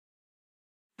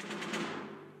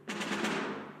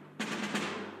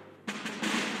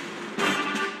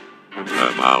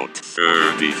about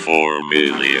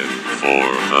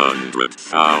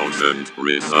 34,400,000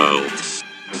 results,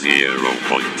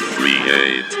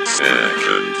 0.38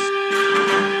 seconds.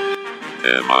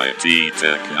 MIT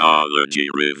Technology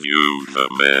reviewed the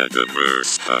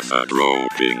Metaverse as a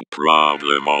groping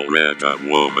problem. Already a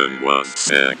woman was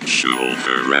sexual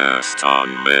harassed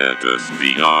on Meta's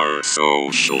VR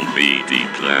social media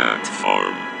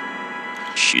platform.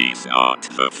 She's not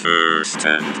the first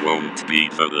and won't be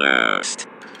the last.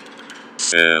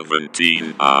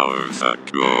 17 hours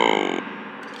ago.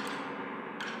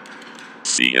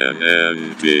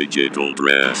 CNN digital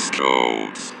dress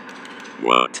codes.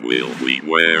 What will we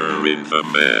wear in the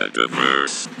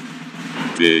Metaverse?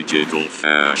 Digital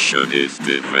fashion is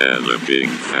developing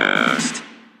fast,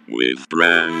 with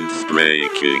brands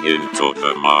breaking into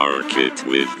the market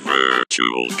with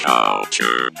virtual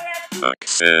culture,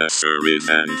 accessories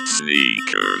and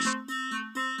sneakers,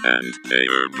 and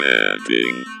hair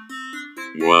bedding.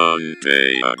 One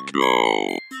day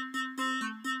ago,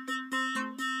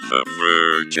 The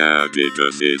Verge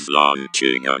Adidas is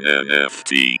launching an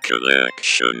NFT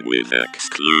collection with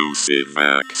exclusive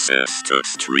access to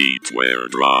streetwear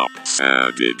drops.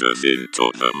 Adidas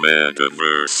into the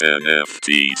Metaverse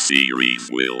NFT series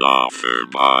will offer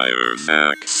buyers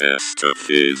access to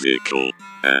physical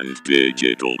and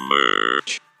digital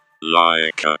merch,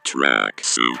 like a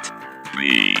tracksuit,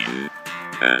 bean,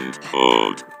 and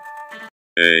hood.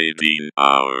 18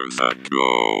 hours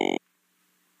ago.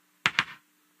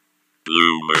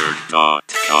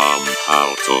 Bloomer.com.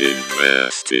 How to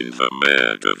invest in the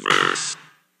Metaverse.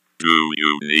 Do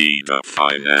you need a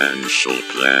financial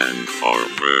plan for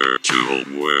virtual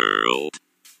world?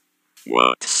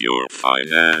 What's your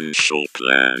financial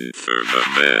plan for the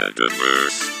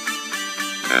Metaverse?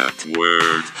 That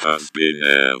word has been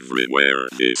everywhere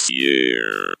this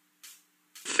year.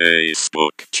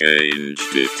 Facebook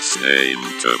changed its name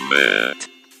to Met,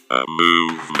 a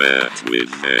movement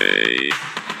with a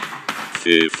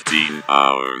 15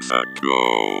 hours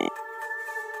ago.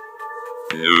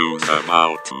 News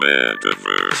about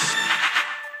Metaverse.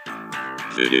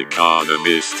 The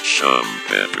Economist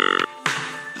Schumpeter.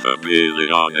 The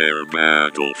billionaire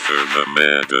battle for the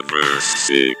Metaverse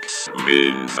 6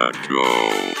 minutes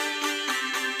ago.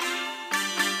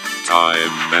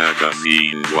 Time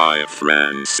magazine. Why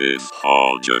Francis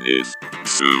Hodgson is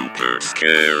super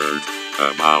scared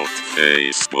about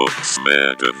Facebook's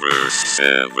Metaverse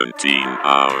 17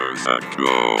 hours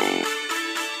ago.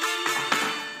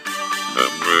 The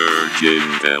Virgin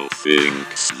Intel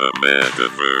thinks the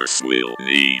Metaverse will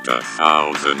need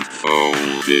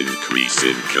 1,000-fold increase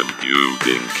in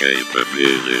computing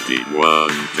capability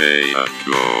one day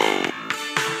ago.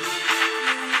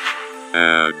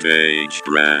 Ad age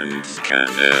brands can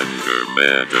enter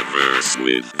Metaverse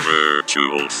with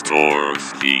virtual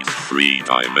stores. These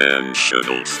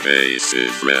three-dimensional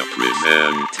spaces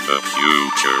represent the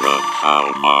future of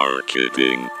how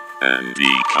marketing and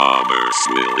e-commerce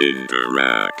will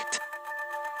interact.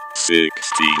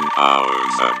 16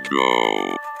 hours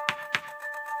ago.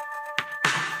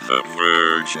 The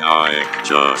Verge. Nike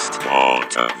just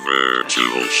bought a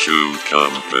virtual shoe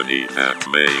company that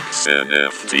makes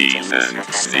NFTs and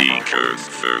sneakers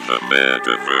for the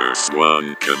Metaverse.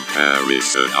 One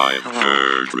comparison I've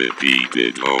heard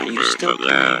repeated over the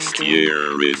last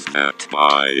year is that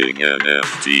buying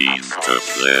NFTs to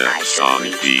flex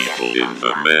on people in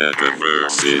the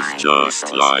Metaverse is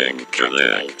just like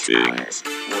collecting.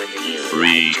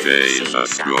 3 days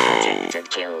ago.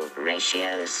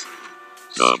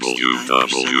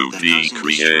 WWD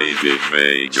creative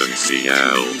agency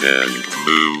Alden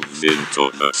moves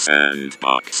into the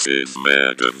sandbox's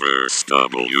Metaverse.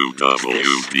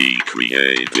 WWD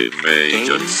creative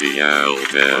agency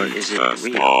Alden has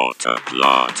bought a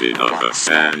plot in the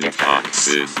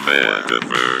sandbox's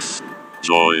Metaverse,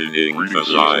 joining the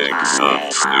likes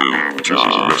of Snoop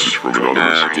Dogg,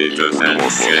 Adidas and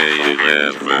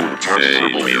K11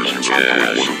 Fabian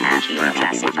Cash.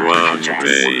 1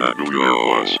 day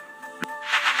ago.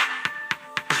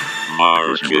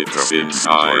 Markets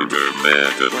insider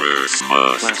Metaverse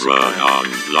must run on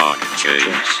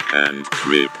blockchain and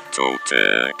crypto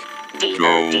tech.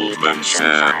 Goldman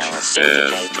Sachs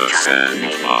says the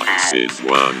sandbox is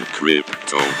one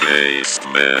crypto-based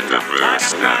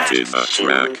Metaverse that is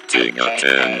attracting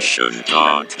attention.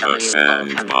 The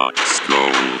sandbox.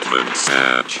 Goldman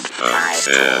Sachs has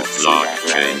said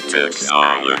blockchain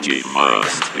technology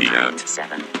must be at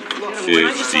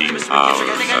 15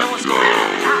 hours ago.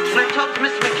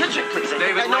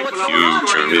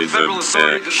 Futurism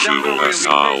sexual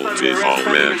assault is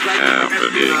already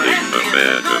happening in the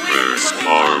Metaverse,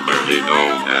 formerly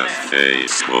known as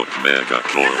Facebook Mega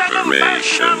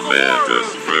Corporation Meta's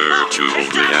virtual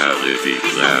reality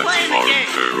platform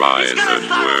Horizon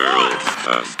Worlds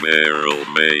has barely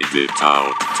made it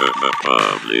out to the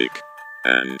public,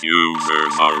 and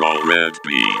users are already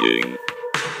being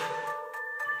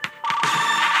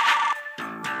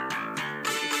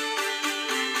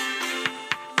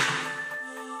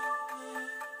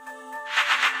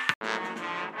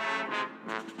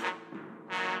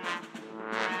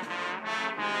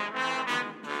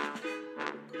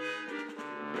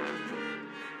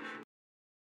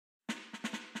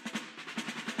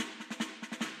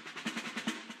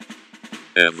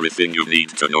everything you need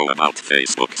to know about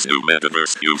Facebook's new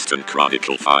Metaverse. Houston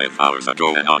Chronicle 5 hours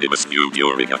ago. Anonymous knew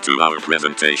during a 2-hour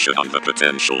presentation on the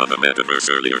potential of the Metaverse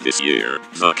earlier this year.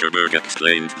 Zuckerberg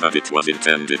explained that it was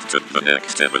intended to be the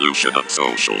next evolution of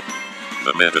social.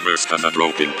 The Metaverse has a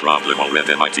groping problem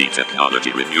already. MIT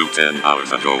Technology Review 10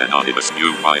 hours ago. Anonymous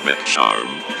knew why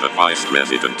Sharm, the vice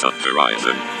president of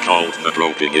Verizon, called the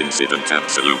groping incident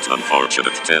absolute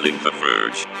unfortunate, telling The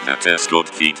Verge, that is good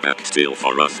feedback still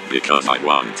for us because I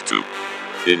want to.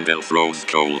 Intel throws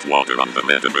cold water on the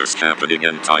Metaverse happening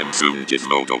anytime soon.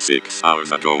 Gizmodo 6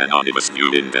 hours ago. Anonymous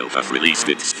knew Intel has released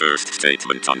its first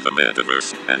statement on the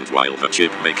Metaverse, and while the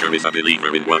chip maker is a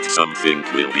believer in what some think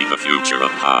will be the future of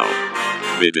how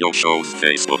video shows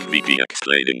Facebook VP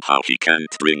explaining how he can't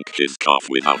drink his coffee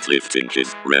without lifting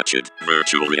his wretched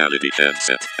virtual reality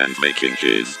headset and making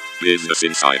his Business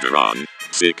Insider on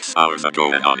 6 hours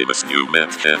ago. Anonymous new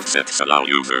Met headsets allow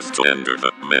users to enter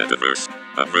the Metaverse,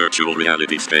 a virtual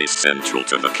reality space central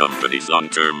to the company's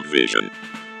long-term vision.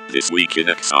 This week in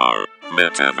XR,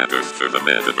 Metaverse for the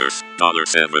Metaverse,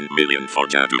 $7 million for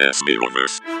Jadu's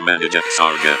Mirrorverse. Manage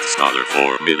XR gets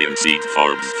 $4 million seed.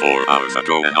 Forbes 4 hours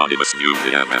ago. Anonymous knew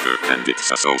the Avatar and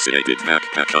its associated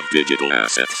backpack of digital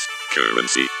assets,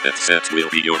 currency, etc. will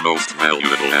be your most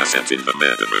valuable asset in the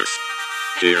Metaverse.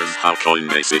 Here's how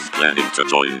Coinbase is planning to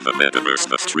join the Metaverse.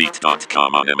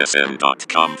 TheStreet.com on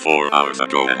MSN.com 4 hours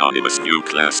ago. Anonymous new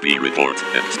Class B report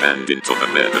expand into the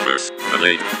Metaverse. The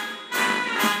late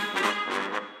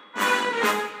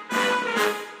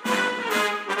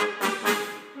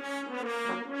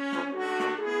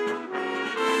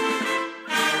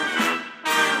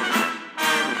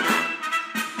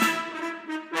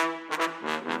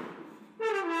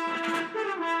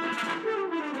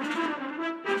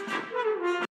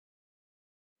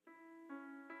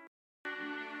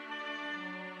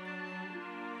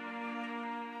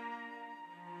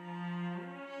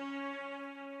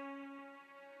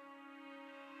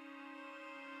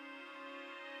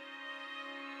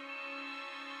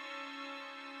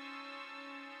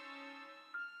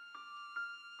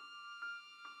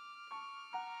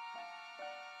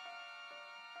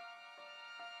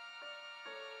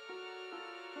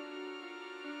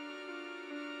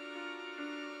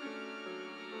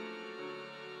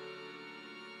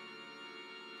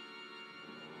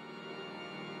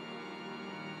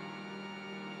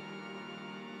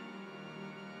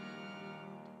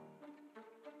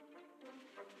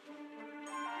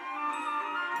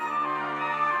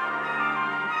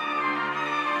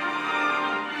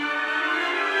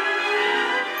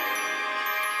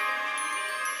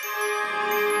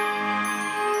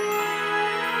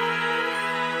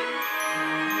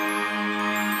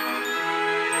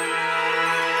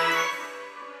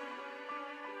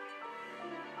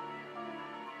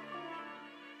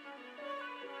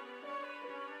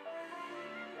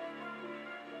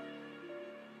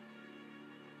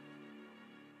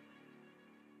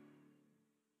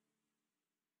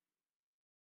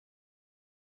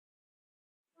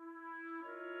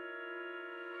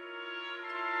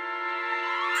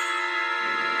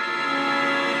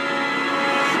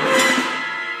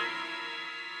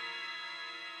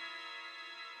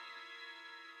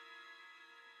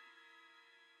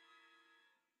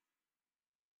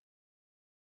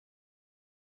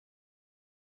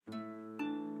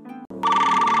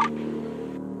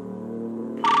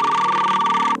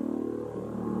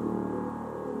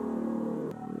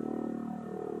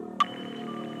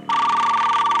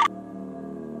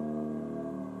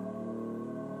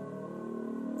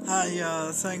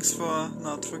Hi, thanks for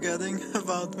not forgetting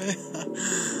about me.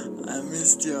 I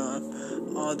missed your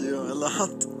audio a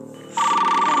lot.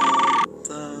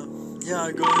 And,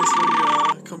 yeah, going through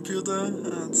your computer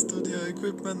and studio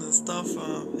equipment and stuff,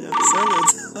 sell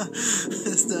it.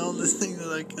 It's the only thing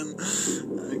that I can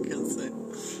say.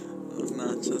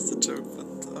 Not just a joke, but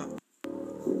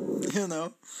you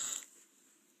know.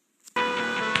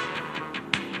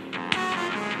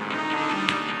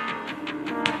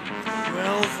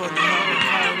 Well, for the Harman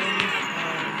Kardon,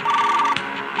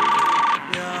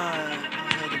 yeah, I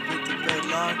had a bit of bad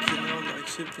luck, you know, like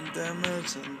shipping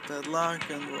damage and bad luck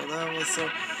and whatever. So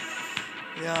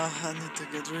yeah, I need to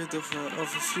get rid of a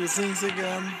few things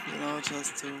again, you know,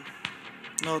 just to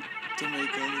not to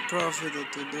make any profit or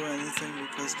to do anything,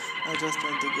 because I just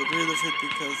want to get rid of it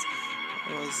because I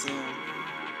was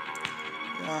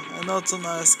yeah, a not so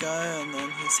nice guy, and then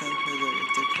he sent me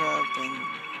the crap, and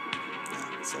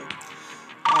yeah, so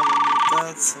I don't need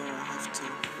that, so I have to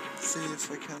see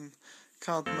if I can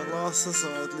cut my losses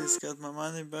or at least get my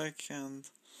money back. And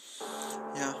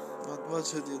yeah, what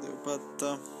should you do? But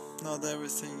not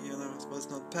everything, you know, was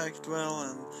not packed well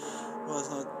and was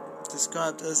not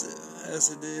described as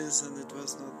it is, and it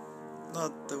was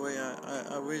not the way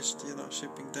I wished, you know,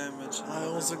 shipping damage. I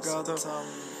also got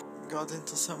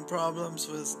into some problems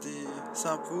with the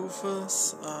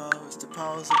subwoofers, with the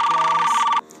power supplies.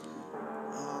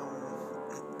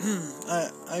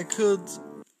 I could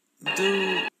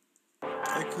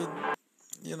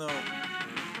you know,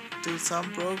 do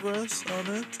some progress on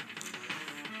it,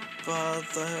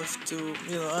 but I have to,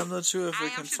 you know, I'm not sure if I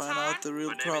can find out the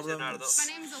real problem.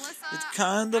 It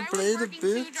kind of played a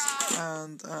bit,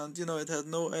 and you know, it had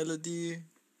no LED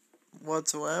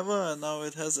whatsoever, and now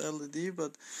it has LED,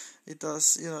 but it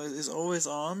does, you know, it is always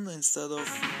on instead of,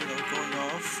 you know, going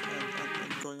off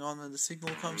and going on when the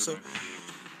signal comes. So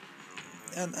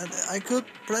and I could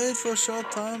play it for a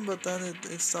short time, but then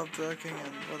it stopped working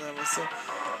and whatever. So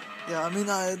yeah, I mean,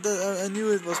 I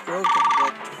knew it was broken,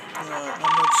 but you know,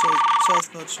 I'm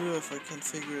not sure if I can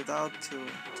figure it out to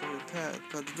repair it.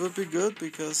 But it would be good,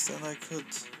 because then I could,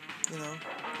 you know,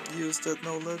 use that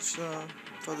knowledge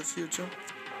for the future.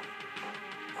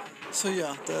 So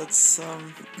yeah, that's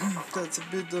that's a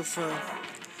bit of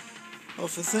a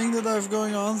thing that I've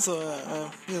going on. So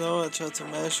you know, I try to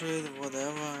measure it or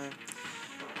whatever.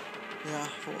 Yeah,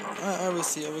 I will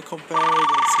see. I will compare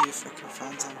it and see if I can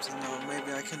find something, or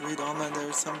maybe I can read online. There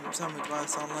is some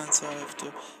advice online, so I have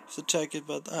to check it.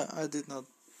 But I did not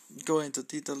go into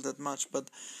detail that much. But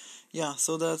yeah,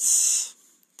 so that's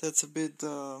a bit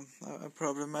a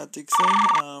problematic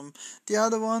thing. The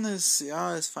other one is,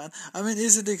 yeah, it's fine. I mean,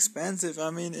 is it expensive?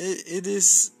 I mean, it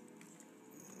is.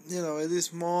 You know, it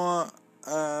is more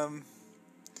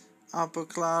upper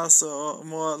class or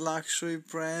more luxury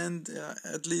brand,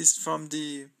 at least from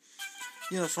the,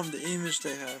 you know, from the image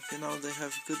they have. You know, they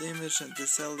have good image and they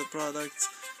sell the products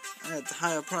at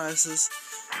higher prices.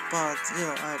 But you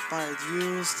know, I buy it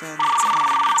used, and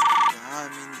yeah, I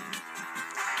mean,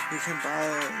 you can buy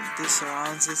this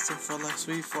surround system for like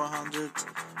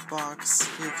 $300-400.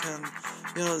 You can,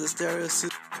 you know, the stereo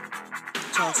system,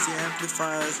 just the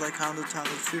amplifier is like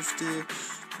 100-150,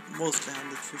 mostly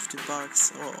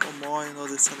 $150 or more. You know,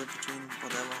 they sell it between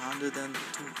whatever 100 and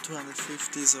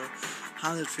 250s or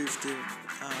 150 in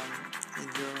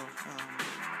euro.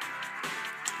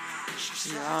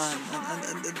 Yeah,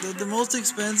 and the most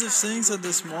expensive things are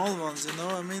the small ones, you know.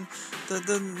 I mean,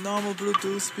 the normal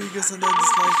Bluetooth speakers, and that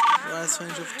is like price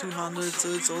range of 200, so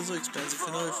it's also expensive,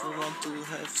 you know. If you want to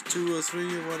have 2 or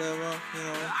 3 or whatever, you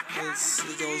know,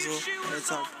 it also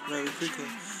adds up very quickly,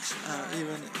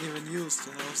 even used,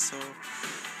 you know. So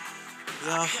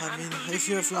yeah, I mean, if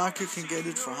you have luck, you can get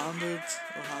it for 100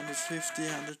 or 150,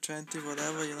 120,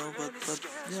 whatever, you know. But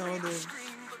you know, they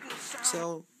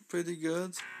sell pretty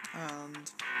good. And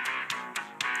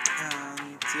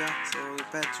yeah, so the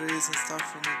batteries and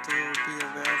stuff, you need to be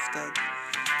aware of that.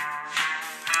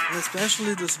 And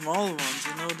especially the small ones,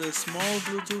 you know, the small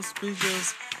Bluetooth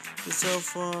speakers, they sell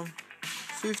for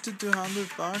 $50 to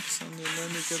 $100, and then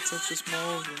you get such a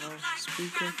small, you know,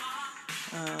 speaker,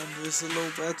 and with a low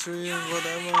battery and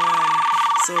whatever. And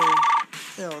so,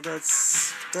 you know,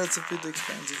 that's a bit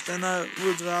expensive. Then I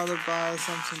would rather buy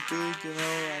something big, you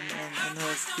know, and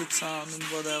have good sound and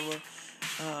whatever,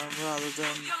 rather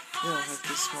than, you know, have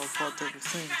this small portable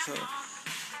thing. So,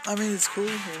 I mean, it's cool, you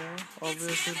know,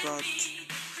 obviously, but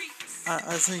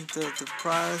I think that the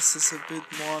price is a bit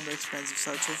more on the expensive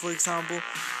side. So, for example,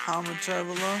 Harman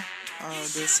Traveler,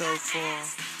 they sell for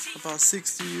about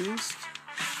 60 used,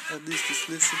 at least it's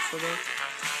listed for that.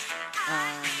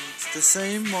 And the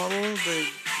same model they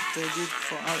did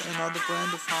for another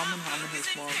brand of Harman. Harman has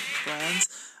more brands,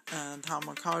 and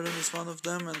Harman Kardon is one of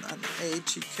them, and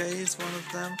HEK is one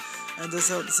of them. And they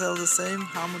sell the same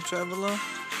Harman Traveler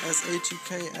as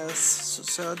HEK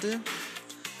S30,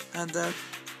 and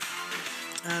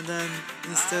then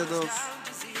instead of,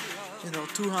 you know,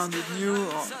 200 new, or it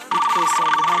costs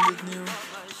only 100 new,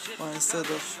 Or instead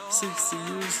of 60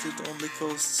 used, it only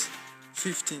costs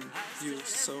 15 used.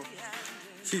 So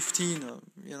 15,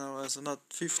 as not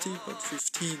 50, but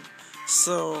 15.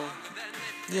 So,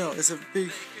 it's a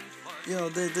big,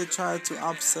 they try to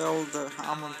upsell the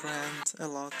Harman brand a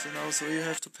lot, so you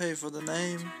have to pay for the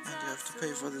name and you have to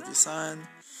pay for the design.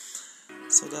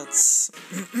 So that's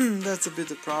that's a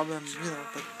bit a problem,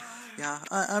 but yeah,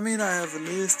 I mean, I have a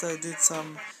list. I did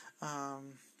some,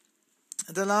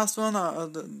 the last one,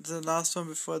 the last one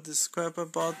before this scrap I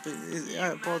bought,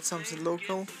 I bought something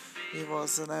local. It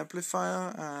was an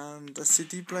amplifier and a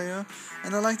CD player,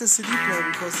 and I like the CD player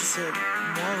because it's a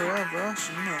more rare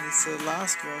version, and it's the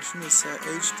last version. It's a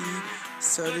HD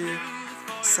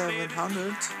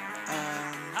 3700,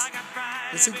 and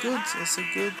it's a good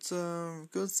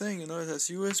thing. It has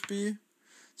USB,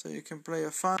 so you can play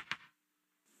a file,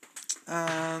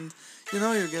 and you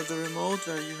get the remote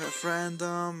where you have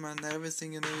random and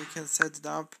everything. You can set it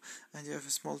up, and you have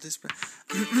a small display.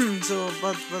 So,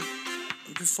 but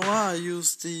before I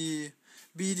used the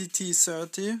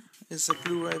BDT30, it's a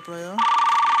Blu-ray player,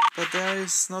 but there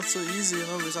is not so easy,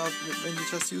 without, when you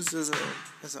just use it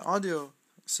as an audio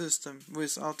system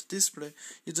without the display,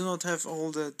 you do not have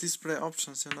all the display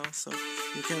options, so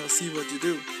you cannot see what you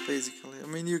do, basically. I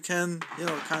mean, you can,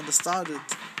 kind of start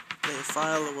it, play a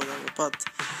file or whatever, but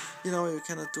you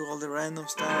cannot do all the random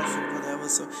stuff or whatever,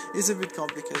 so it's a bit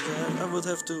complicated. I would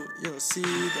have to, see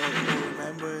it or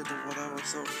remember it or whatever,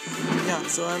 so yeah,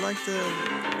 so I like the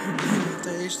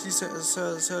HD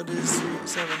 3700 a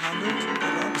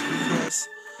lot because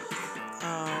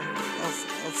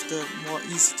of the more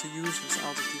easy to use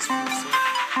without the display, so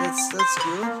that's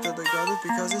good that I got it,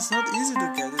 because it's not easy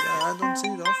to get it. I don't see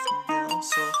it often,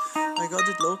 so I got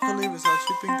it locally without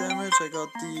shipping damage. I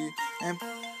got the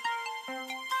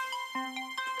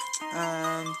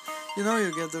and you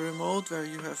get the remote where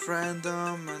you have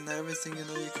random and everything.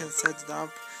 You can set it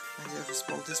up and you have a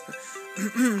small display.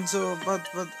 So but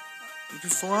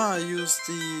before I used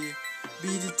the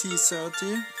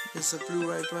BDT30, it's a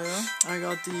Blu-ray player. I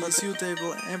got the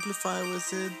suitable amplifier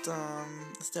with it,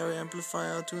 stereo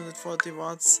amplifier, 240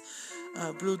 watts,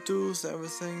 Bluetooth,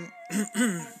 everything.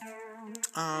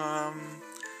 I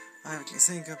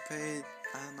think I paid,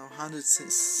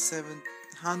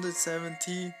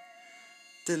 170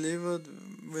 delivered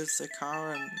with the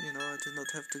car, and I did not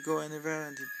have to go anywhere,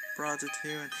 and he brought it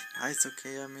here, and it's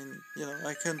okay. I mean,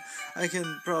 I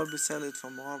can probably sell it for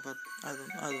more, but I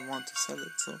don't want to sell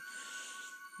it. So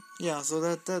yeah, so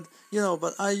that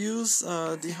but I use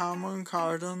the Harman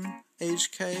Kardon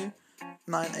HK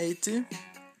 980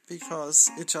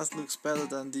 because it just looks better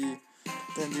than the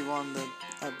one that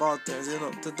I bought there.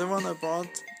 The one I bought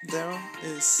there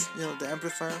is the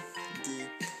amplifier, the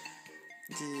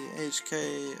HK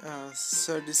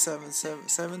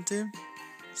 3770,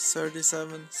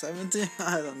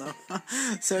 I don't know,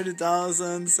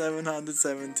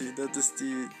 30,770. That is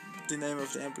the name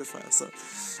of the amplifier.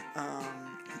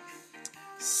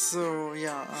 So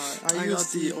yeah, I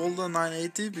use the older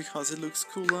 980 because it looks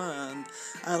cooler and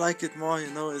I like it more.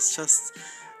 It's just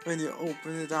when you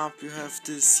open it up, you have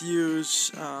this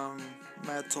huge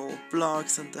metal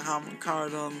blocks and the Harman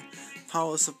Kardon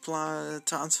power supply,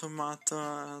 transformer,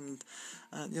 and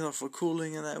for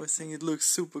cooling and everything. It looks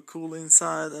super cool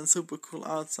inside and super cool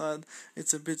outside.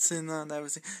 It's a bit thinner and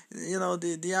everything.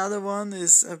 The other one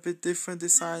is a bit different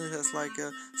design. It has like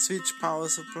a switch power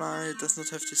supply. It does not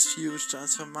have this huge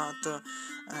transformer,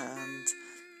 and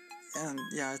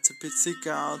yeah, it's a bit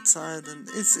thicker outside, and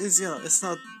it's it's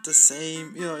not the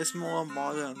same. It's more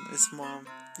modern. It's more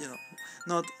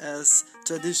not as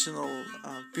traditional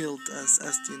built as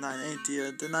the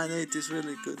 980. The 980 is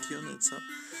really good unit. So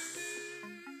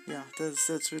yeah,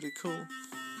 that's really cool.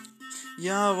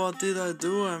 Yeah, what did I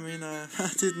do? I mean, I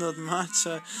did not much.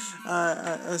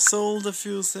 I sold a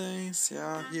few things,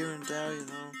 here and there,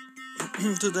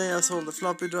 Today I sold a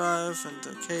floppy drive and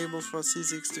a cable for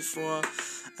C64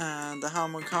 and the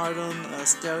Harman Kardon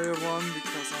stereo one,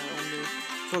 because I only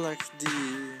collect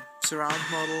the surround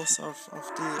models of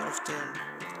the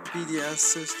BDS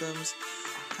systems,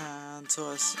 and so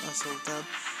I sold that.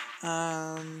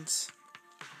 And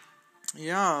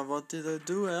yeah, what did I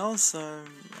do else?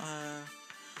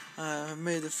 I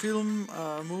made a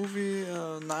movie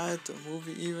night, a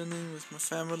movie evening with my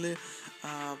family.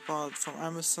 Bought from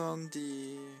Amazon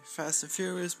the Fast and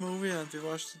Furious movie, and we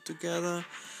watched it together.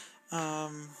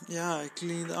 I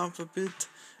cleaned up a bit,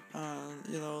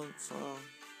 for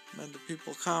when the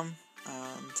people come,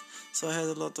 and so I had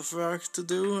a lot of work to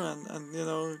do, and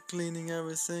cleaning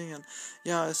everything, and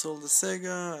I sold the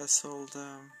Sega, I sold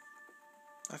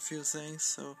a few things,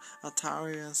 so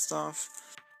Atari and stuff.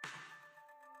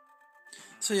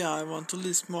 So yeah, I want to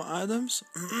list more items,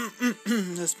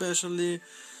 especially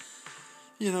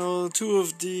two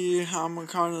of the Harman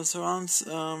Kardon surround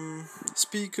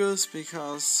speakers,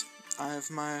 because I have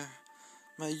my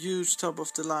huge top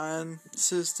of the line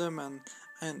system,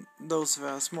 and those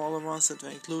were smaller ones that were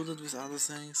included with other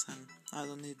things, and I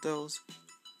don't need those.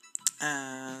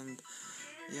 And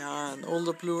yeah, an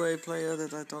older Blu-ray player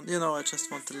that I don't, I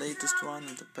just want the latest one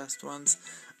and the best ones.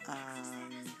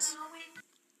 And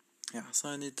yeah, so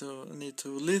I need to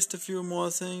list a few more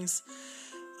things.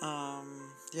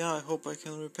 Yeah, I hope I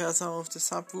can repair some of the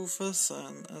subwoofers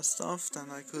and stuff. Then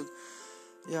I could,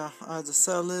 either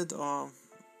sell it, or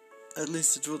at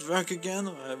least it would work again,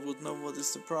 or I would know what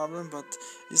is the problem. But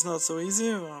it's not so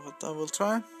easy, but I will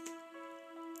try.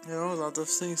 A lot of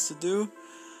things to do.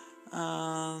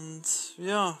 And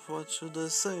yeah, what should I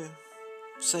say?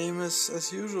 Same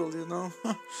as usual,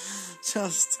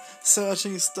 just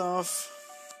searching stuff,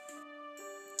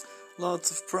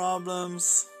 lots of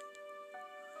problems,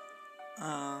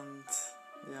 and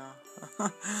yeah,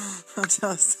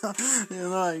 just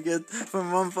I get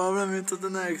from one problem into the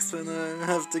next. When I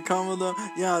have the Commodore,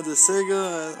 the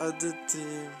Sega, I did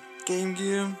the Game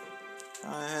Gear.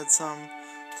 I had some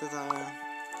that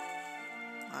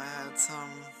I had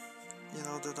some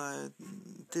that I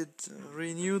did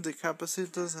renew the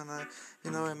capacitors,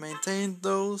 and I maintained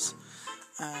those,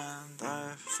 and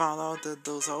I found out that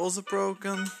those are also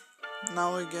broken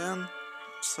now again,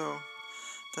 so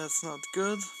that's not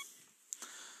good.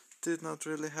 Did not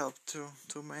really help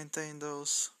to maintain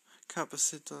those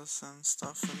capacitors and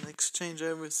stuff, and exchange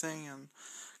everything and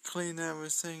clean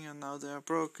everything, and now they are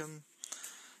broken.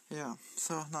 Yeah,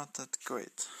 so not that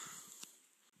great.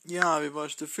 Yeah, we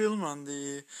watched the film on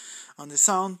the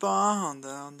sound bar on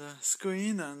the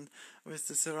screen, and with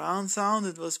the surround sound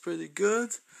it was pretty good.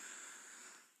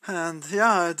 And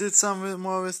yeah, I did some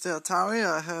more with the Atari.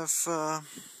 I have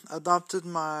adapted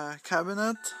my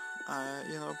cabinet. I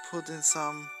put in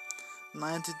some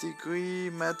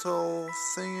 90-degree metal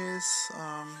thingies,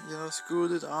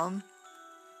 screwed it on,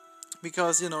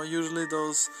 because usually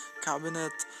those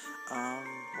cabinet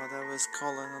whatever it's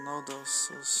called, I don't know,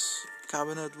 those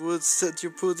cabinet woods that you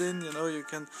put in, you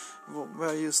can,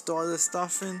 where you store the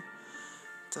stuff in,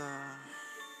 the,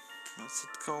 what's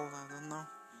it called, I don't know,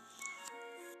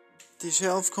 the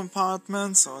shelf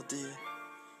compartments, or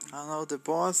the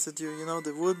boards that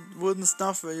the wooden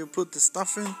stuff where you put the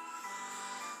stuff in.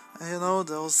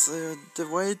 Those the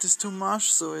weight is too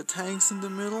much, so it hangs in the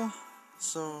middle.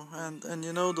 So and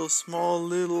those small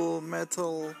little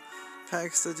metal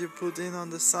packs that you put in on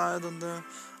the side on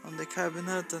the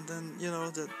cabinet, and then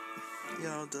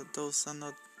that those are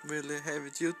not really heavy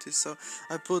duty. So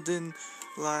I put in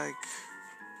like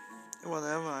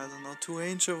whatever, I don't know,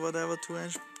 2-inch or whatever,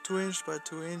 2-inch by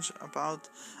 2-inch about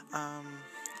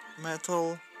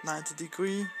metal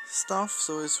 90-degree stuff.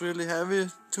 So it's really heavy,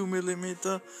 2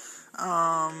 millimeter.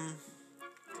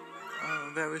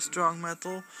 Very strong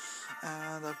metal,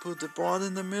 and I put the board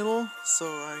in the middle, so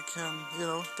I can,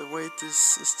 the weight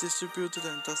is distributed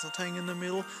and does not hang in the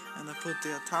middle. And I put the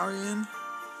Atari in,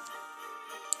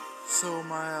 so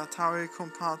my Atari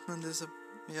compartment is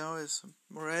is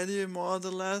ready, more or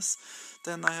less.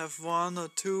 Then I have one or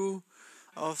two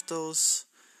of those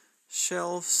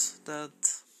shelves that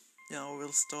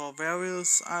will store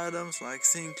various items like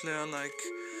Sinclair, like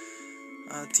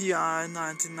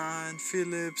TI-99,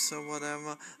 Philips, or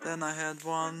whatever. Then I had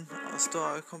one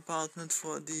storage compartment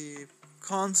for the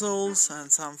consoles,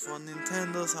 and some for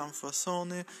Nintendo, some for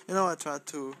Sony. I tried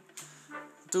to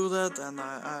do that, and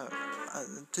I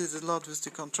did a lot with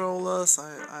the controllers.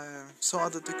 I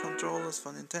sorted the controllers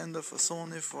for Nintendo, for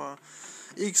Sony, for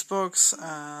Xbox,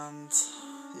 and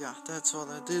yeah, that's what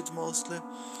I did mostly.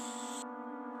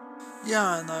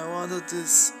 Yeah, and I ordered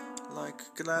this like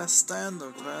glass stand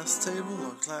or glass table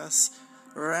or glass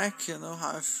rack,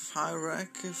 high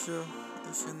rack, if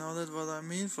you know that what I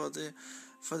mean, for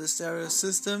the stereo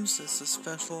systems. It's a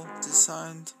special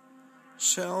designed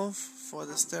shelf for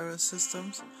the stereo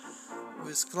systems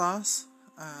with glass,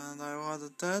 and I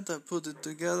ordered that. I put it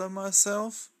together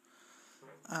myself,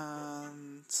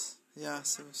 and yeah,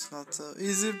 so it's not so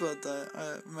easy, but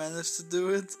I managed to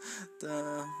do it.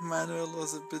 The manual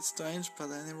was a bit strange,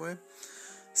 but anyway.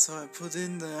 So I put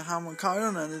in the Harman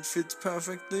Kardon, and it fits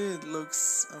perfectly. It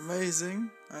looks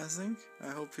amazing, I think.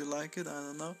 I hope you like it, I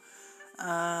don't know.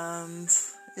 And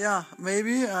yeah,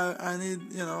 maybe I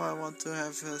need, I want to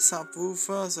have a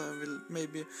subwoofer, so I will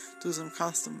maybe do some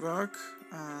custom work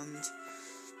and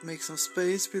make some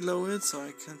space below it, so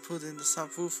I can put in the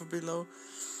subwoofer below.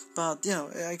 But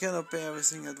I cannot pay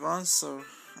everything at once, so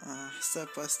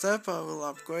step by step I will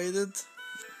upgrade it.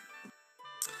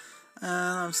 And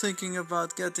I'm thinking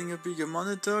about getting a bigger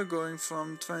monitor, going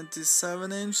from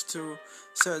 27-inch to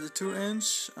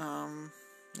 32-inch.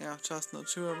 Just not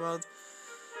sure about.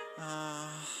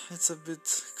 It's a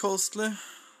bit costly.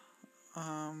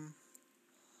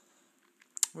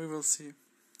 We will see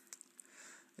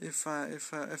if I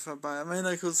buy. I mean,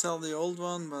 I could sell the old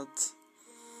one, but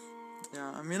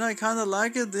yeah, I mean, I kind of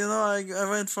like it. I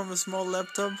went from a small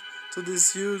laptop to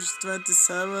this huge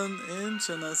 27-inch,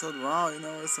 and I thought, wow,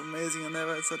 it's amazing. I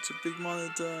never had such a big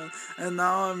monitor, and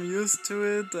now I'm used to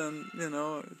it, and it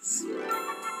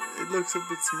looks a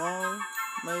bit small,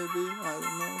 maybe, I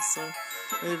don't know. So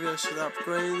maybe I should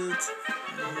upgrade it.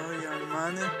 Young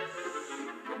money.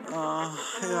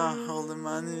 All the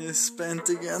money is spent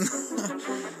again.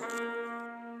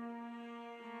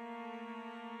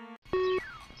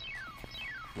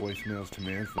 Voicemails to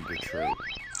man from Detroit.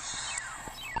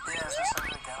 Yeah, as I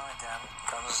said again and again,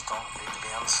 guns don't need to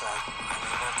be on the set. And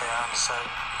even if they are on the set,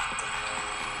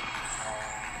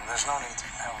 there's no need to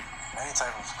have any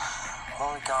type of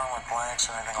load gun with blanks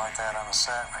or anything like that on the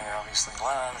set. I obviously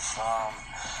learned from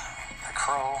The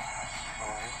Crow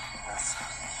movie with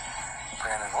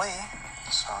Brandon Lee,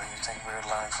 so you'd think we would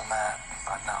learn from that,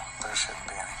 but no, there shouldn't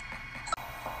be any.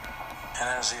 And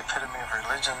as the epitome of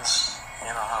religions, you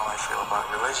know how I feel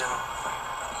about religion.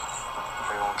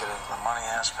 We won't get into the money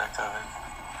aspect of it.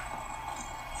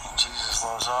 Jesus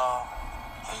loves all.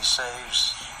 He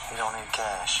saves. You don't need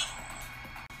cash.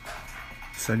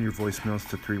 Send your voicemails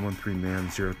to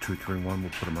 313-MAN-0231.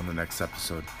 We'll put them on the next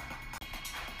episode.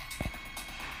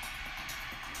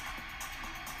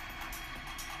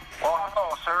 Well,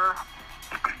 hello, sir.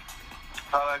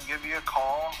 Thought I'd give you a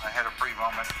call. I had a free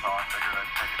moment, so I figured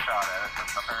I'd take a shot at it. But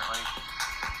apparently,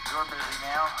 you're busy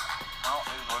now. Well,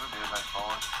 it is what it is, I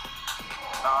suppose.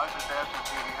 No, I was just asking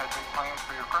if you had big plans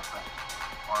for your Christmas.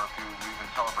 Or if you even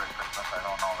celebrate Christmas, I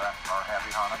don't know that. Or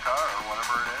Happy Hanukkah, or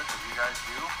whatever it is that you guys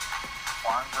do.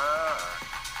 Kwanzaa, or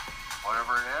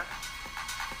whatever it is.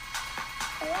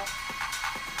 Cool.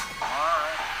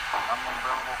 Alright. I'm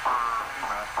available for a few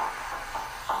minutes.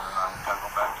 And then I've got to go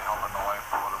back to helping the wife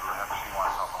or whatever the heck she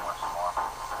wants helping with some more.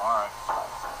 Alright.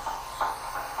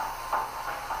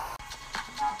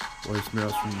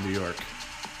 Voicemails from New York.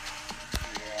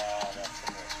 Yeah, that's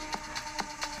a mystery.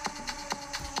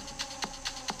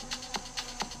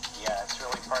 Yeah, it's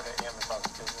really part of Amazon's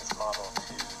business model to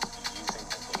be using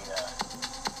the data,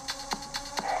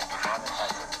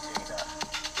 monetizing the data.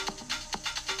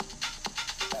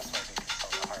 That's why they can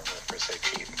sell the hardware for so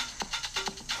cheap.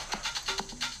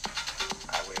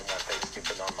 I wouldn't want them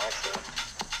stupid on my stuff.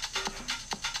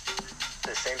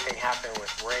 The same thing happened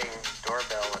with Ring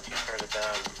Doorbell, if you've heard of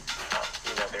them.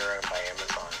 They're owned by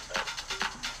Amazon, but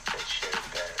they showed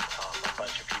that a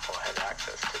bunch of people had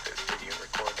access to those video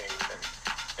recordings, and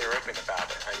they're open about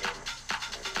it. I mean,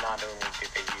 not only did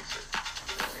they use it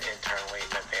internally,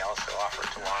 but they also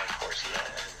offered to law enforcement,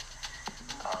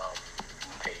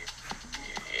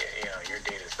 and your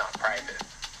data is not private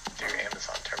through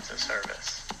Amazon terms of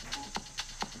service.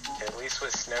 At least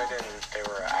with Snowden, there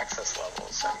were access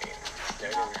levels. I mean,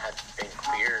 Snowden had been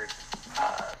cleared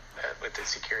with the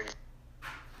security.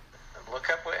 Look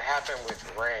up what happened with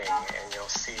Ring, and you'll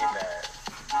see that,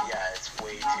 it's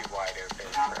way too wide open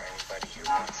for anybody who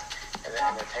wants. And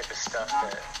the type of stuff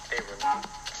that they were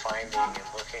finding and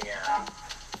looking at,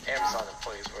 Amazon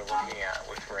employees were looking at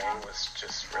with Ring was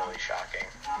just really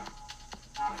shocking.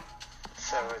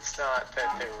 So it's not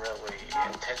that they're really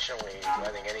intentionally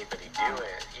letting anybody do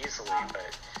it easily,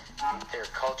 but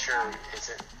their culture it's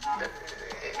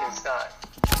not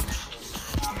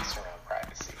based around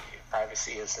privacy.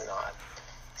 Privacy is not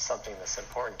something that's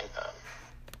important to them.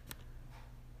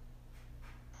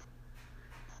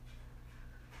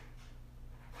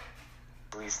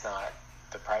 At least not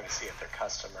the privacy of their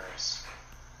customers.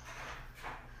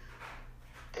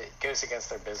 It goes against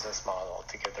their business model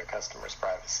to give their customers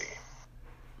privacy.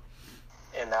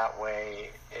 In that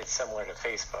way, it's similar to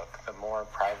Facebook. The more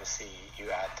privacy you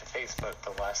add to Facebook,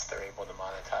 the less they're able to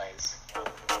monetize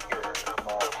your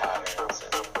moral patterns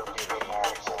and your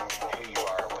behaviors and who you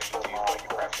are, what you do, what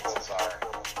your preferences are.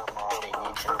 They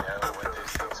need to know what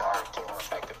those things are to more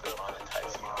effectively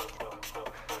monetize you.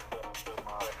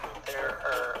 There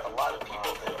are a lot of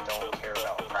people that don't care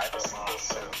about privacy,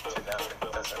 so to them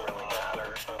it doesn't really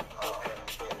matter.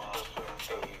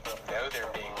 They know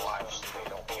they're being watched and they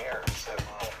don't care. So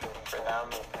for them,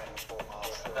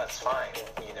 that's fine.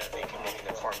 They can make an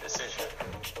informed decision.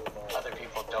 Other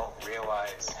people don't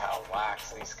realize how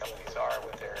lax these companies are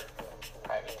with their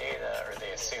private data, or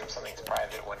they assume something's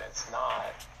private when it's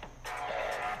not.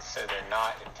 And so they're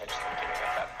not intentionally giving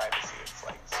up that privacy. It's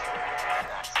like sort of an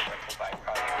accidental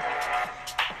byproduct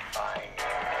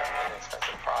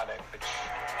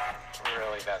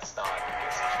that's not a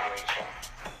good situation.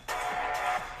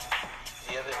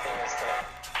 The other thing is that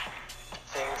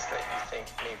things that you think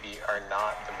maybe are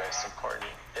not the most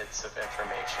important bits of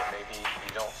information, maybe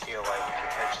you don't feel like your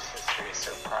purchase history is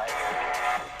so private.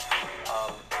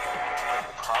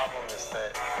 The problem is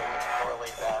that when you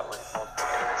correlate that with multiple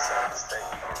data sets, that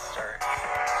you can start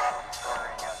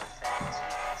inferring other things,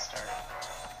 you can start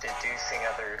deducing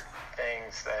other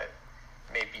things that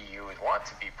maybe you would want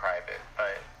to be private,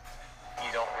 but you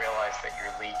don't realize that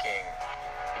you're leaking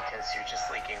because you're just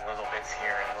leaking little bits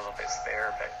here and little bits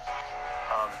there, but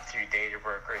through data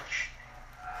brokerage,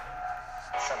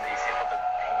 somebody's able to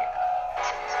paint,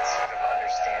 to sort of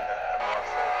understand a more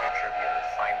full picture of you and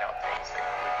find out things that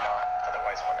you would not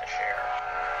otherwise want to share.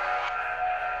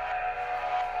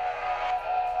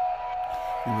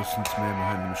 You listen to Man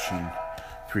Behind the Machine,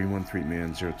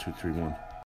 313-MAN-0231.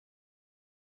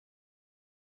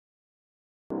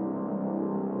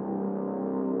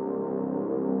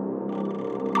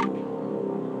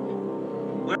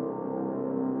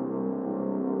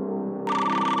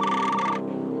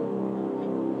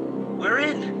 We're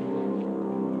in.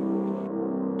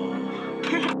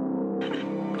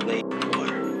 Wait, 4,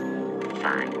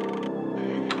 5.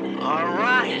 All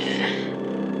right.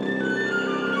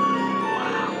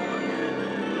 Wow.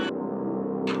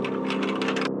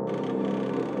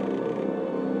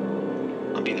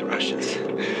 I'll be the Russians.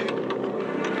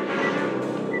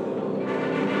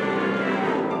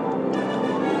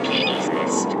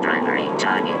 List primary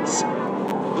targets.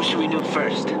 Who should we nuke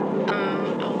first?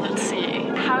 Let's see.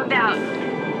 How about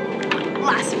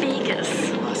Las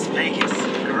Vegas? Las Vegas.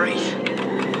 Great.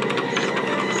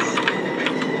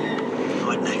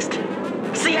 What next?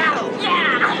 Seattle!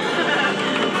 Yeah!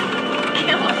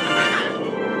 Killer.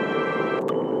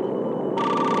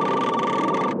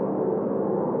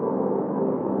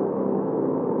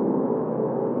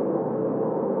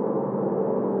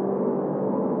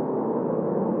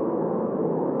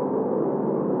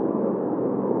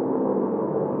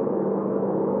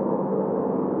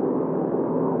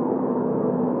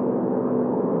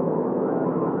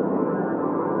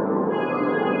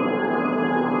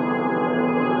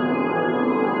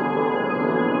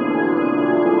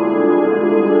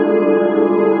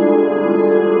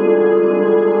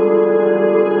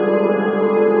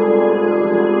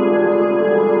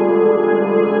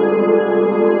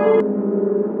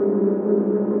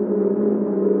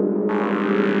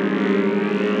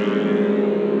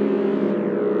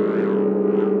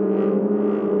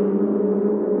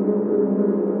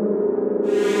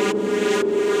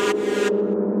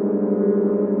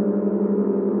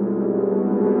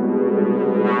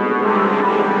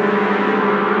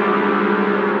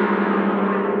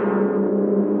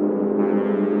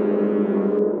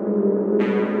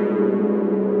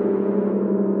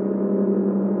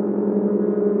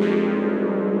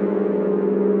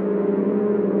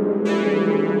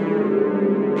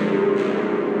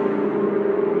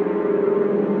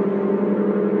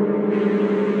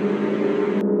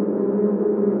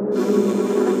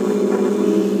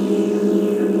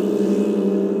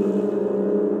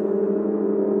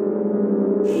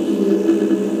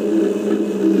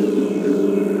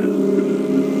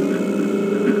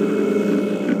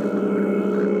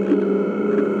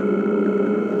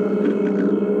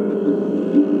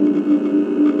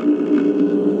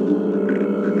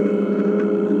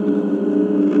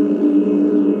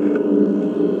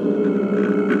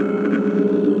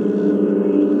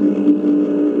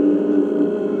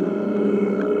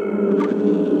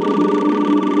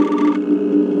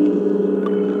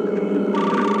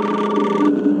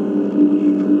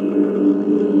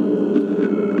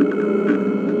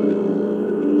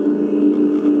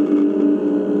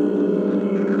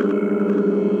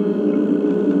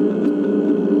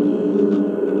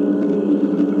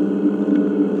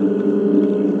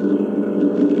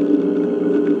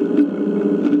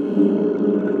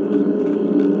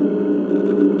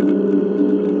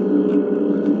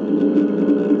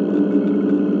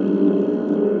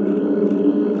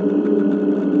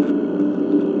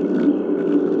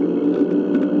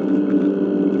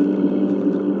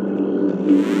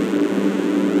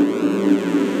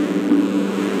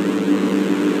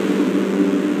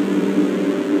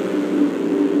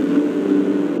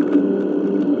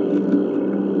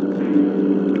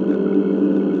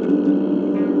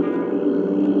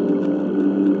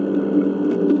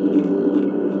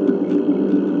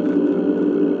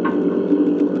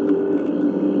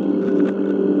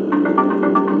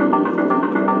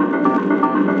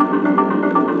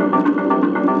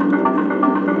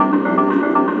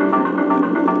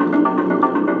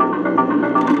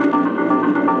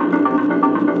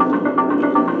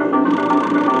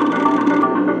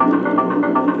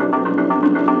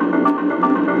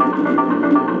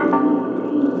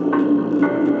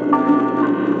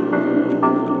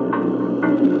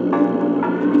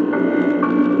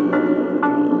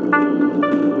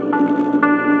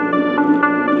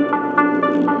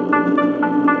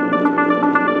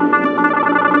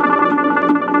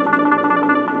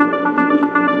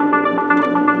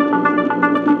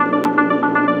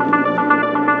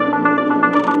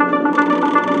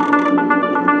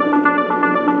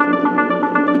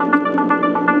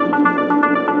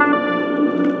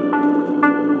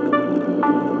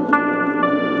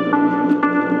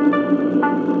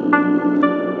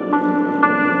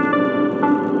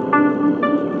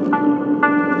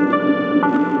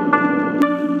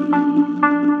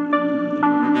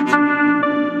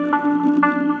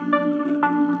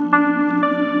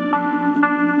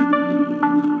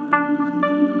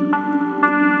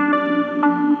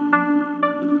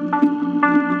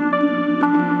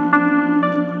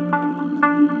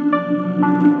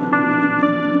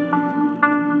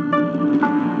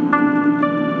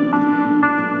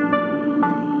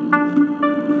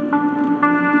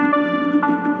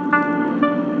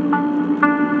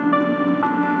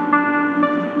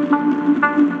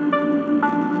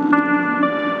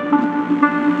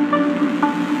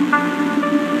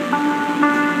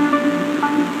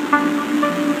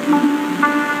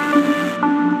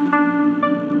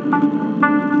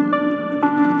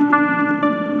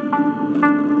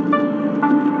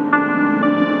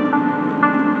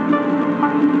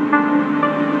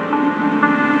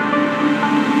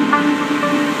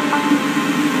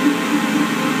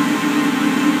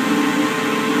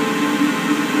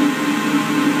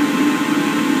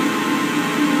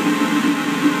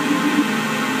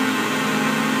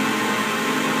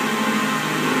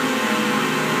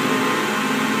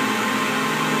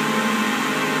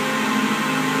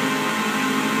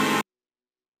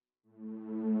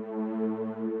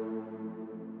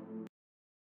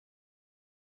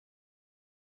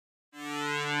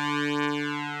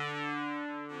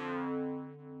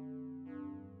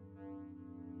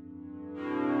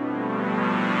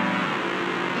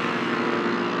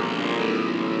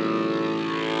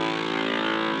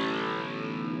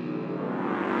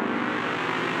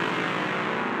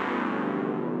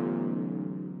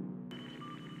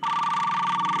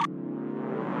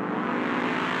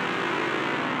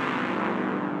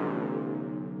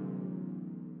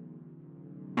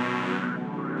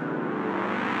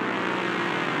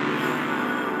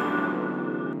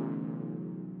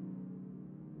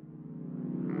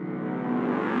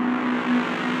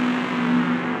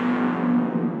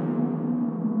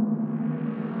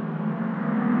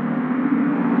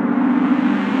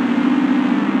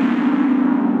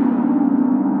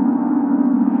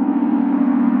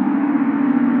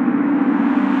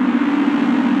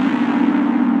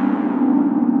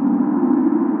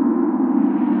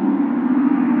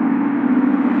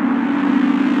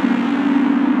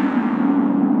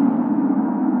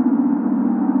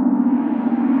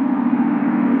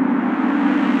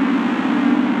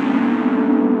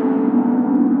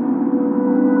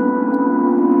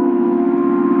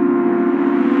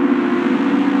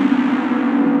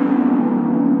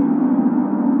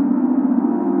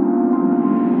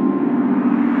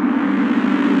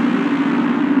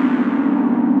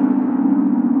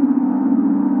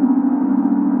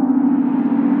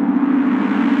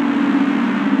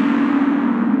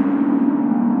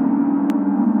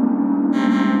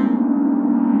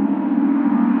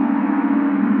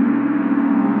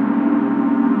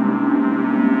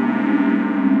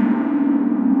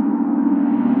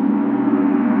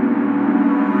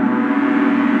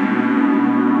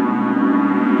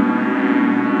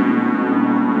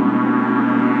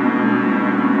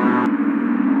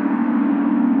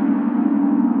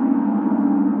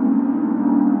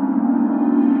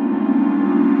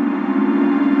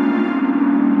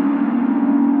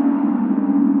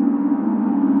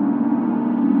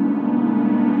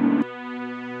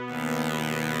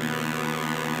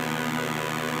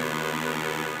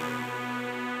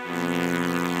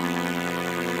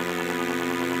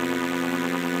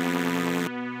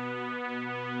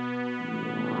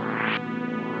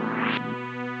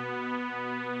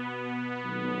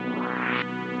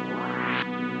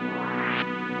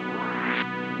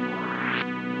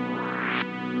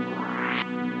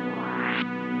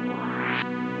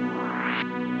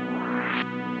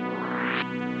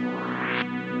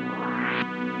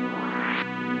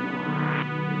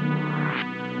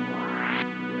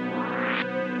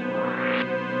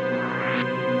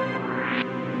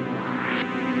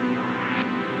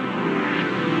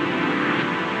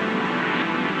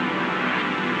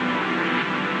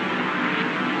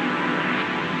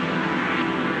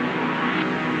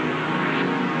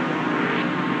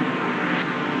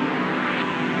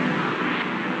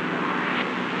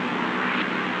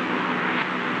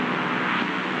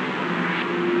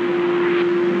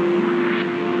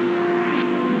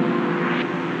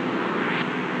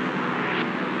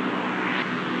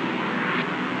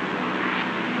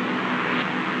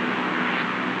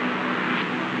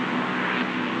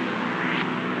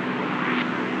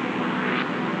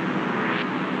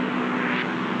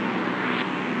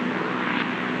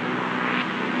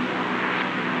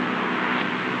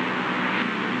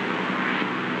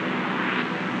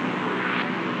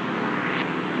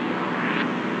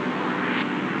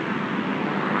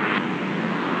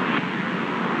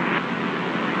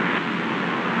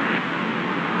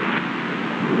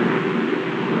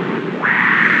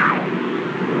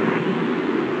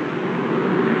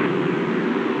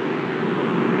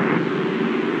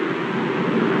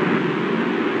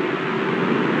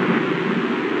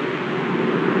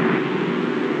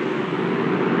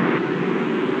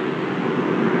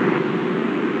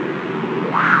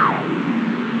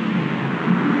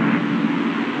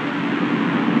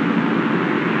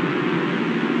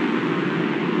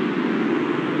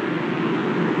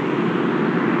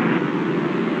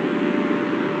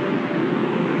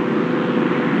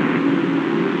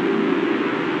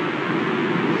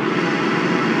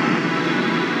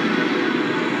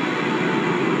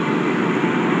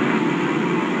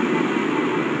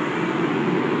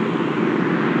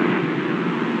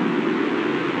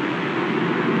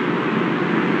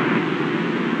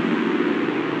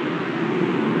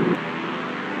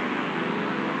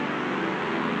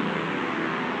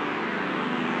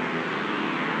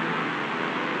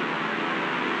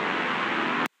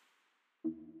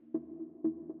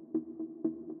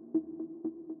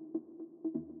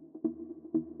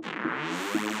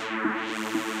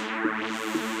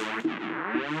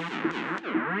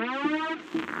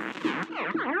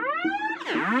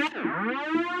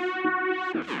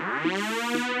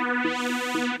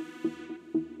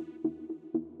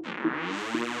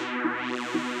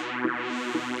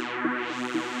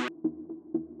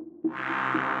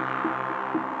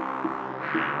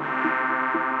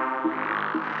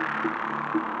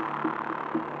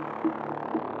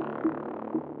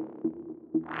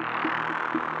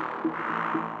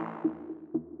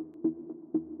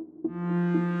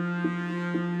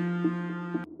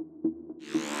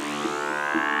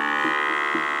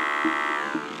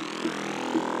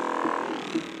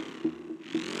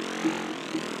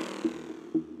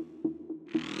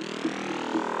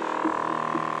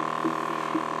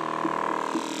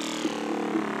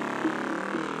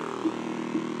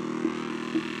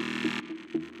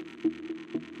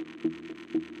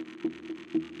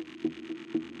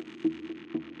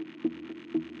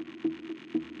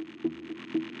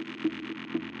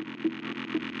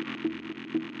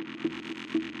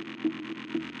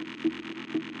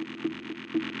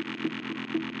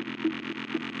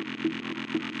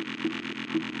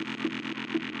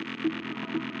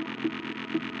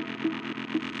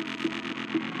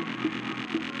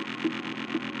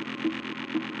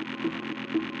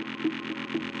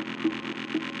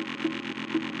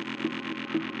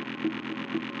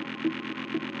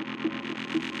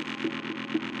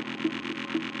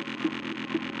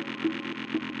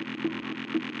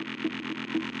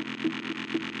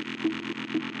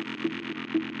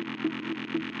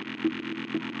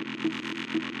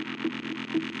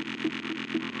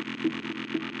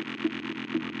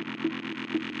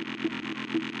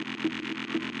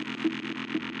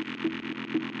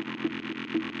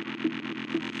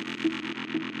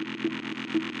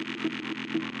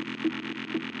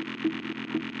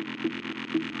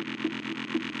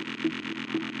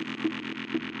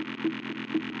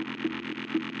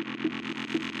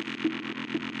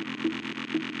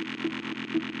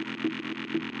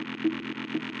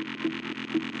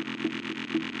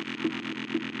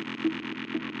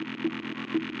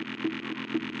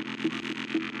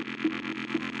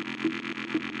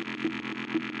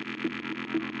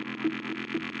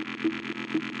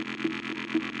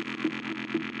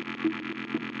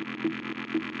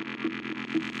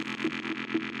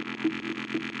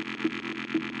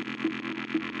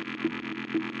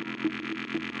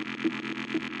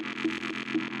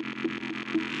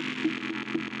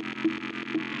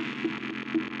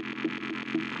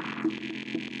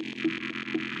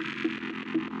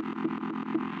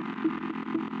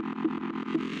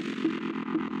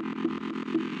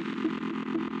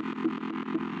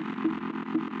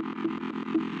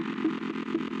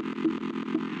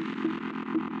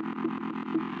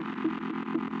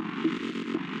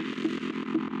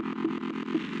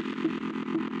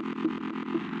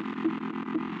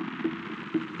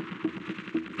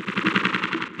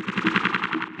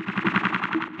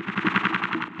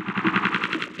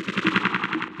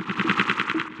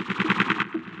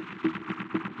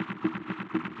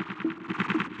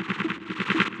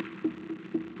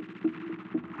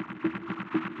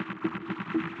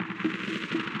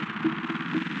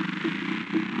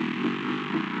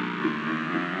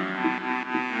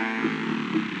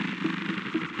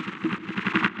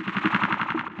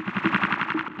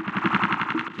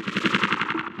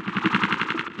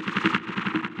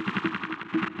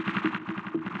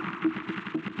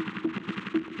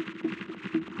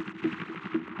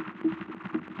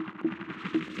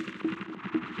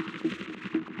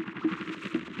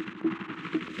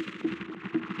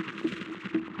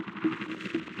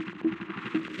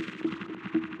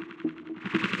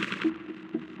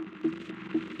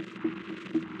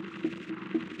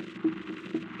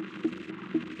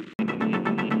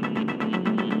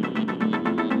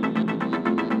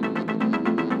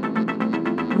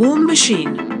 Warm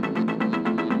machine.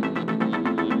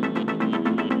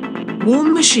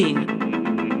 Warm machine.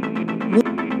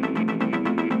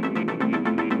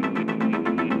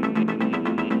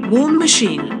 Warm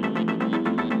machine.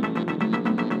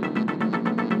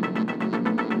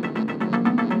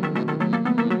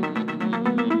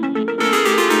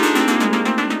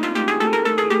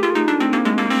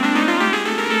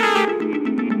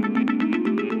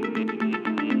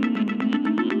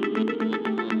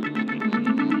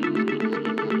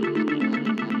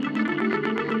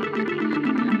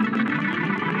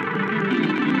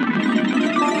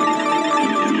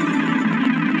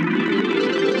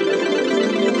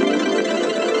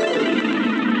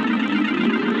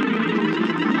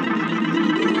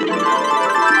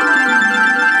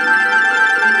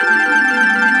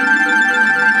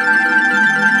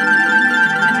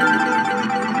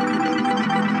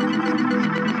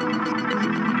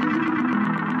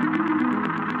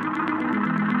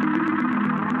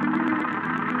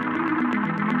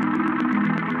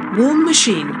 Warm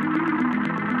machine.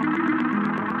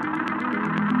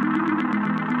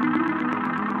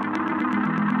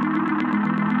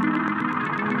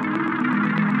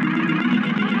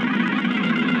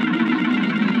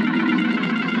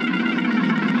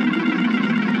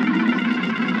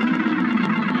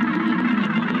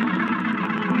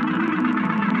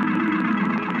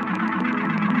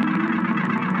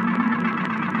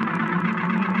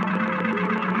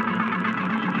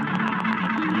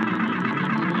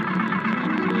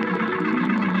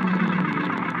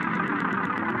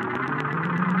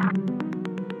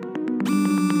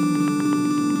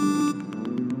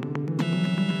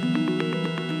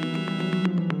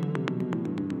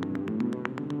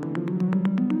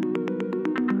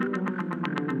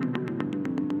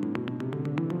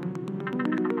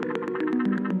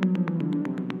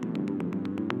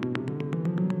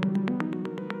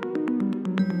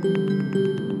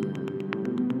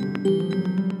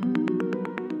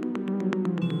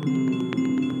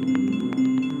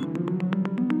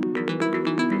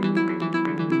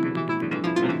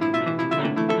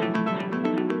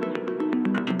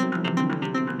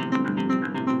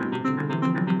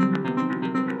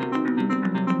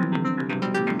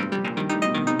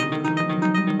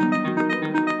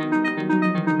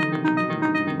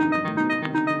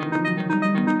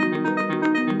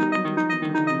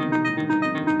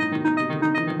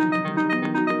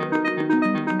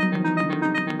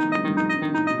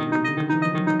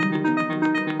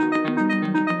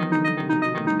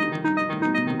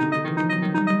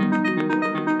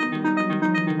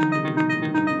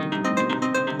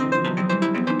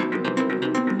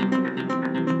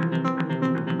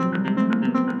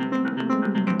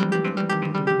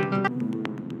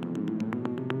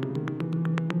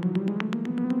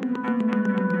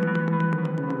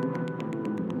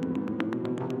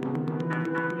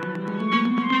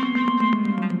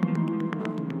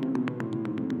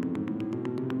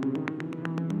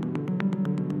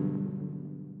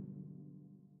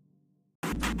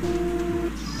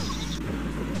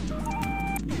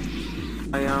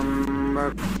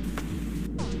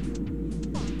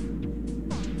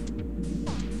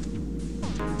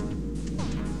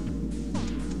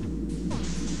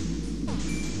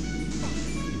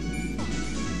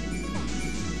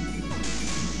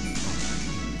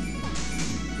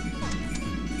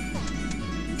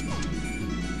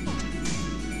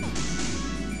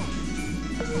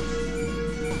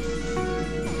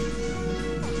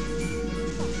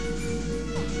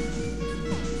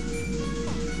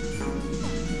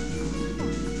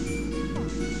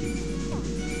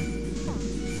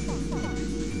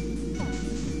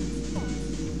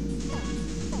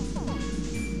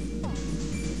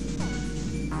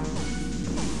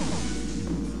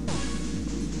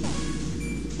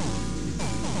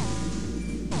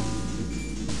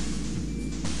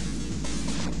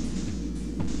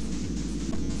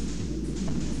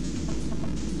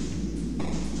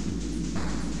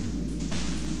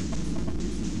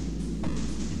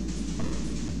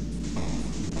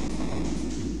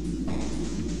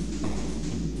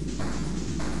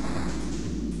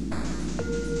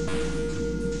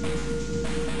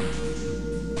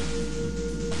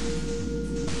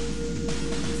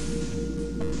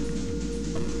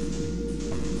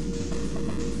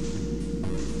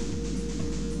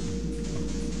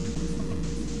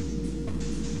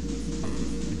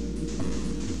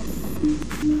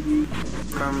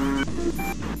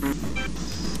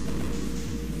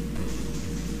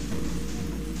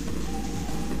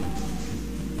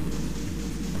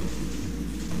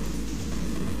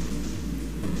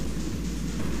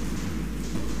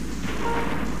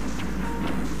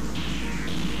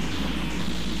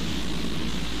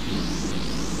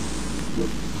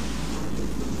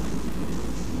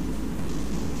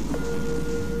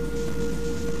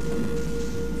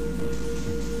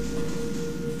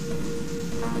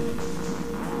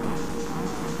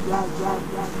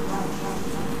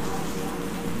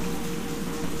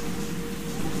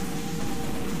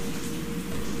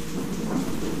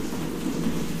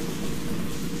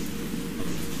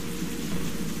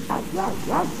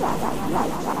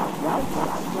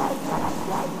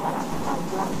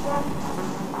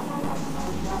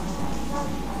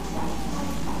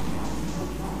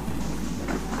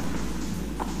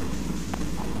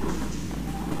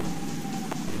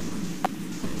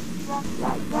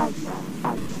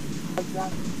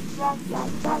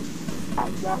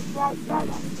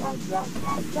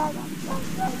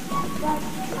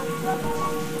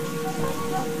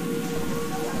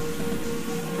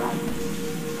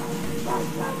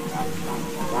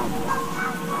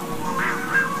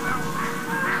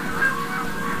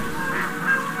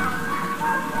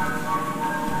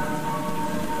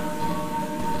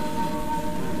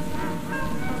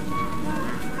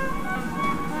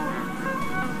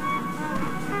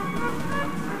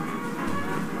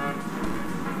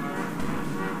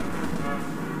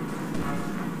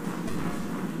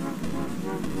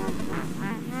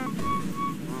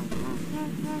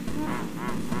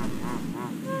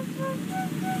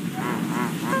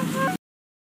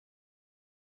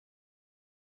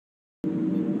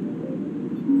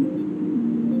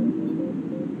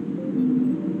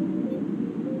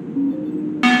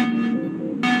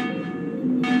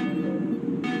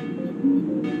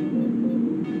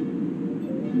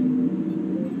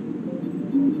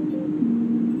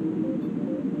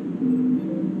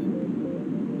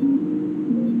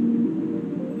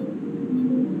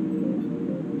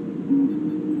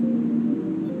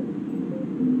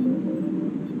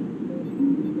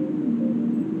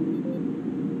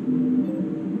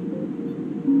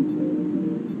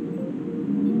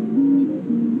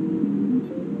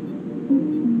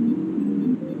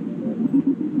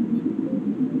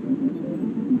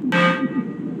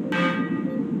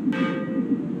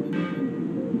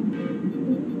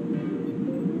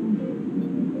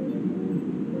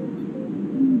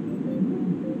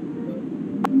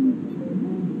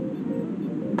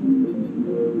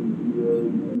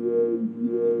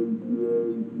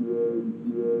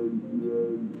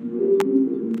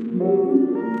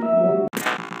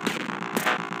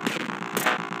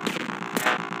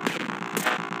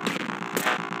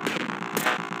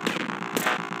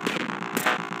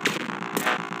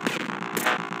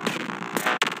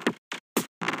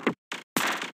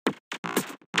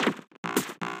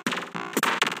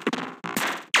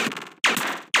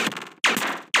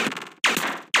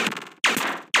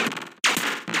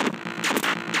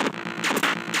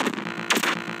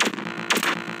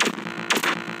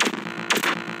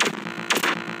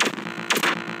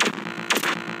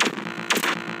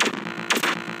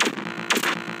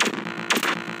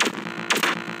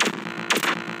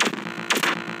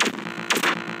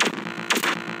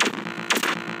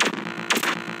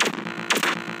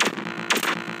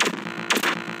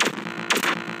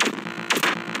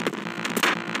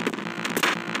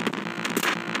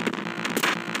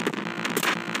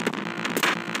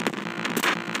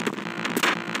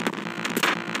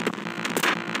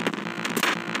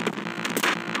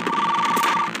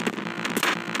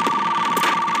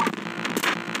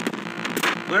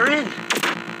 We're in.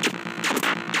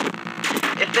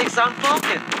 It thinks I'm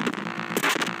Falcon.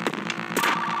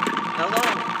 Hello.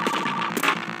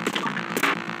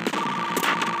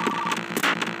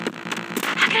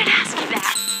 How can it ask you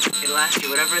that? It'll ask you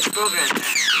whatever it's programmed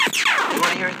as. You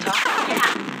want to hear it talk? Yeah.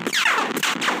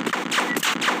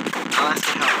 I'll ask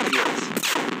it how it feels.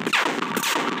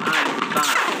 I'm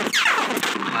fine.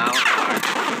 How are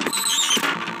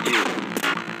you?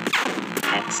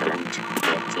 Excellent.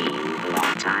 15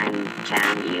 long time.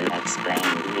 Can you explain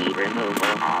the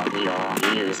removal of your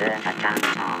user account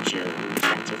on June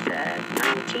 23rd,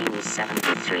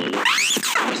 1973?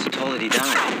 I must have told it he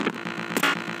died.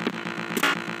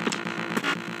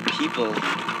 People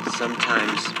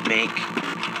sometimes make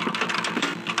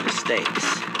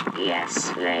mistakes.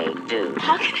 Yes, they do.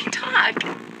 How can it talk?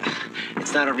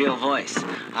 It's not a real voice.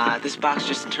 This box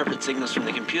just interprets signals from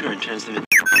the computer and turns them into...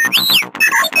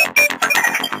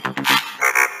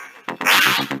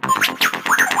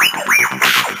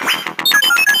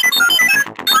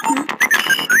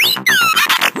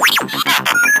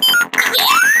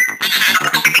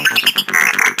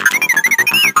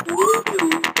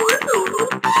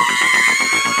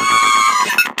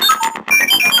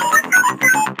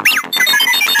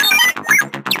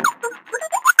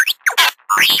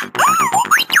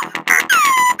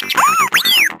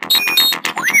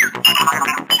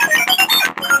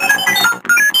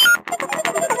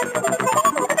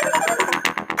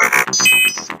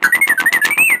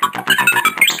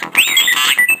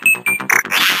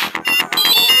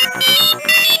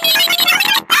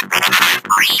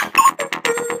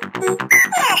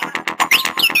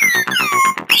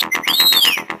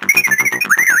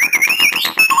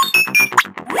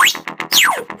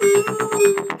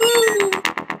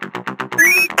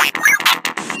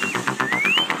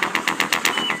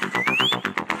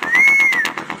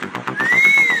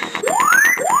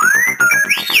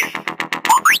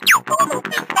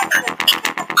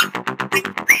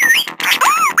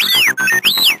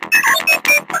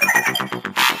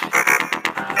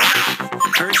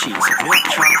 Hershey's, milk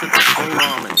chocolate with whole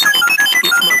almonds.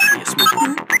 It's mostly a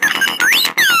smoothie.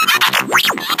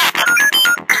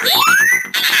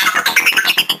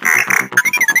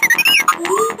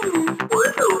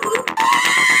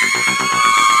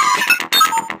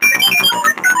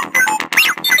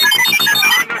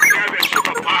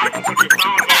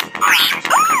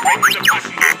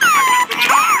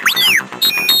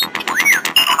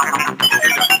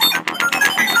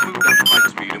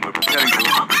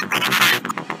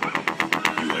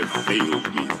 You have failed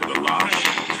me.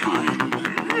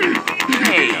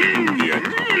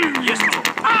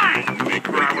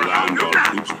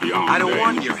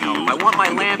 need your help. I want my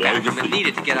land back. I'm gonna need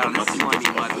it to get out of this slimy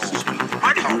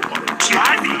mudhole.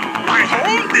 Slimy? My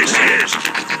home this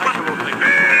is!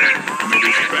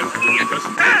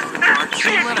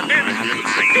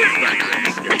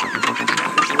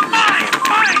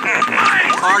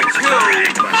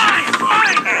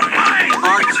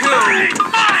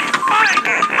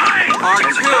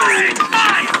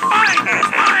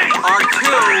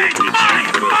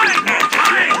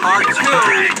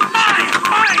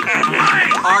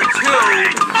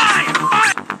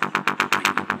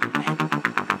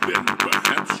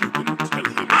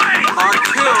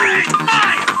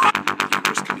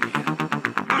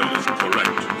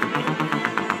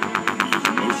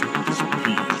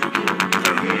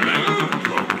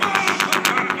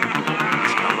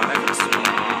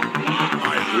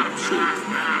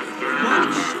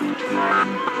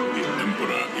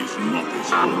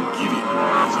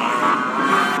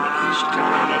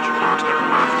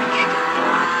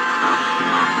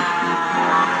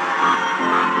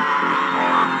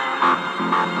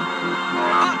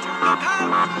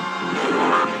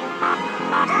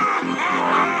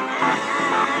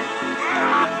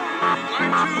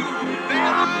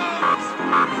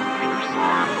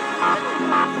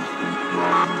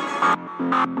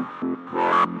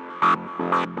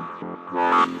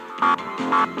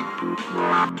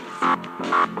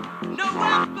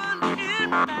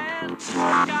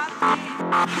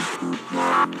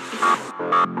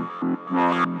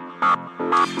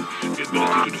 The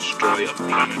ability to destroy a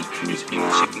planet is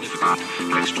insignificant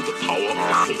next to the power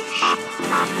of the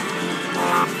Force.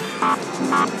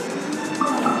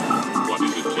 What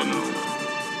is it, General?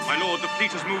 My lord, the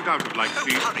fleet has moved out of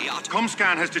Lightspeed.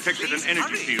 Comscan has detected an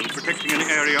energy field protecting an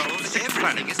area of the 6th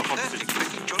planet of the hot system.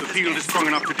 The field is strong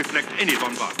enough to deflect any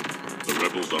bombardment. The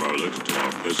rebels are alerted to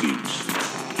our presence.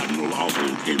 Admiral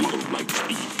Oswald came out of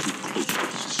Lightspeed too close to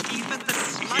us.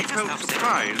 He felt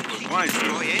surprised, was wise.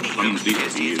 Clumsy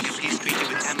as he is, treated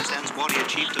with Tamsan's warrior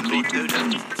chieftain Lord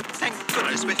Toda. Thank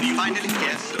goodness we're finally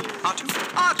here.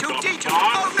 R2-D2!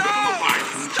 Oh no!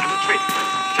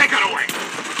 Stop! Take it away!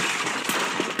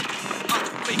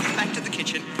 R2, quick, back to the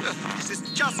kitchen. This is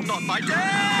just not my day!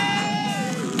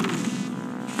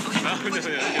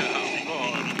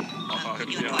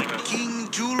 King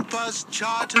Julpa's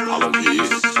charter of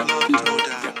peace,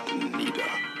 Captain Nida.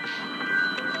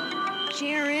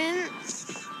 Jaren,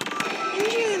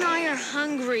 Angie and I are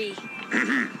hungry.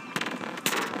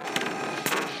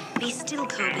 Be still,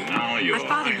 Kobe. Now, Your Our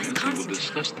father Highness, was we will constant.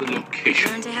 discuss the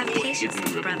location Learn to have of your patience,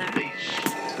 hidden brother. rebel base.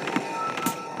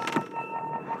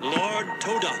 Lord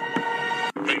Toda,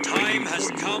 the time has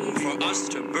come for us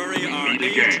to bury our meet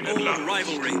again at age-old last.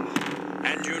 rivalry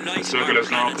and unite The circle our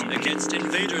is now planet complete. against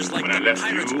invaders like When I the left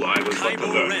pirate you, I was but the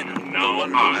Kylo learner. Ren. Now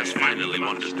One I who has finally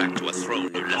wandered back to a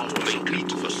throne you left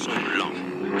vacant for so long.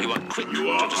 You are quick You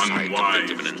are to decide the unwise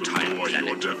fate of an entire to lower your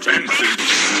planet.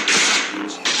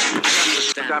 defenses. I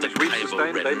understand that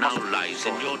Kylo Ren now lies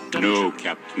in your dungeon. No,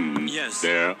 Captain. Yes,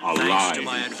 They're thanks alive. to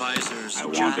my advisors, I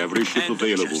want Jack every ship and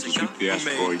available to Jessica, sweep the who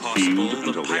asteroid made field possible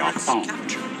until the they are pirates' found.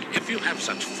 capture. If you have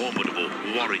such formidable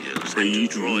warriors Free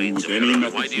and to droids use of any your own,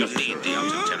 methods why do you necessary. need the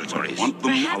outer territories? Want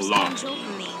them Perhaps alive.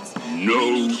 Angelpa means No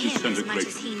we need him as much disintegration.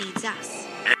 as he needs us.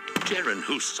 Jaren,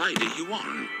 whose side are you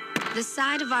on? The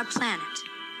side of our planet.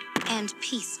 And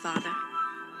peace, Father.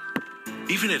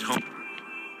 Even at home?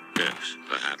 Yes,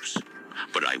 perhaps.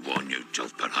 But I warn you,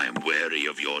 Julpa, I am wary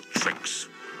of your tricks.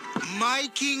 My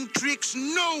king tricks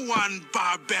no one,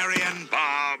 barbarian.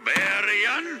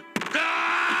 Barbarian?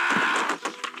 Ah!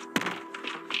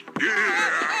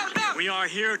 Yeah. We are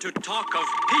here to talk of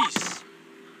peace.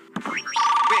 We're here,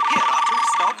 R2.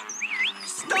 Stop.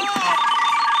 Stop!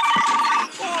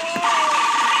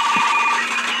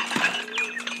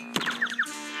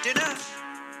 Dinner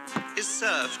is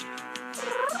served.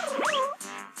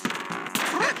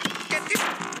 Get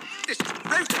this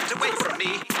rodent away from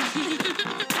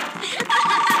me.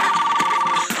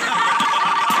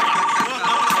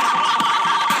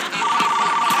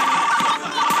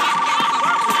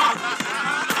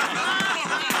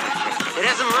 It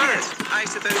hasn't learned. I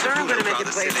suppose Sir, I'm gonna make it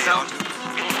play itself.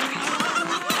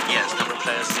 Yes, number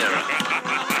player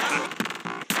Sarah.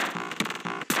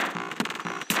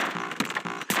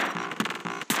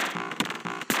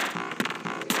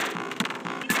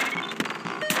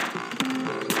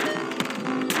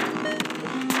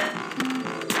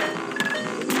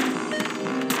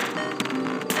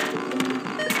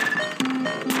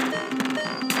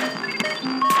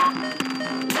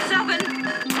 Seven.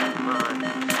 Come on.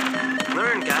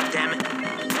 Learn, goddammit.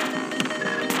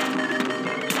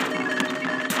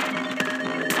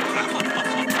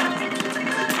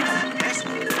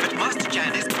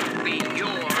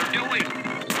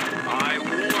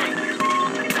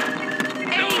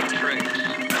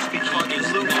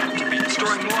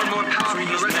 far more powerful than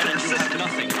the Freeze rest men of and the you have system.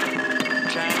 nothing.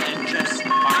 Jan and Jess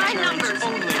are Terran's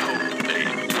only hope. They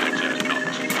better not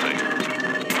fail.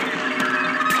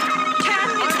 Can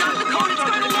it's not the code, it's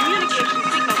going to communication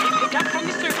signal being picked up from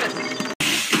the surface.